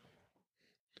sanctification.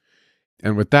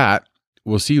 And with that,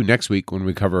 we'll see you next week when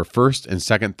we cover 1st and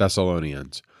 2nd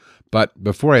Thessalonians. But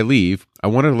before I leave, I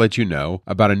wanted to let you know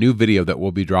about a new video that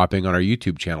we'll be dropping on our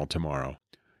YouTube channel tomorrow.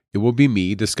 It will be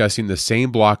me discussing the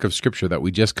same block of scripture that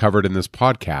we just covered in this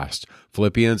podcast,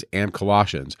 Philippians and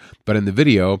Colossians. But in the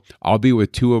video, I'll be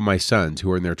with 2 of my sons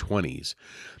who are in their 20s.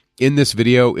 In this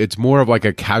video, it's more of like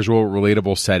a casual,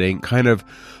 relatable setting, kind of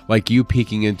like you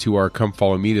peeking into our Come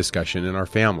Follow Me discussion in our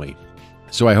family.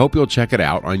 So I hope you'll check it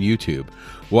out on YouTube.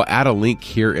 We'll add a link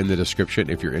here in the description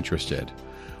if you're interested.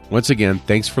 Once again,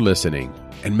 thanks for listening,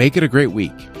 and make it a great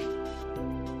week.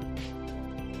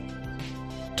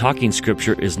 Talking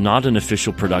Scripture is not an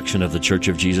official production of The Church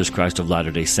of Jesus Christ of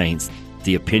Latter-day Saints.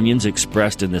 The opinions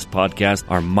expressed in this podcast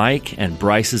are Mike and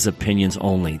Bryce's opinions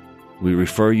only. We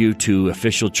refer you to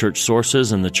official church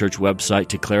sources and the church website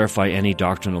to clarify any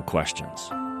doctrinal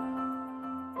questions.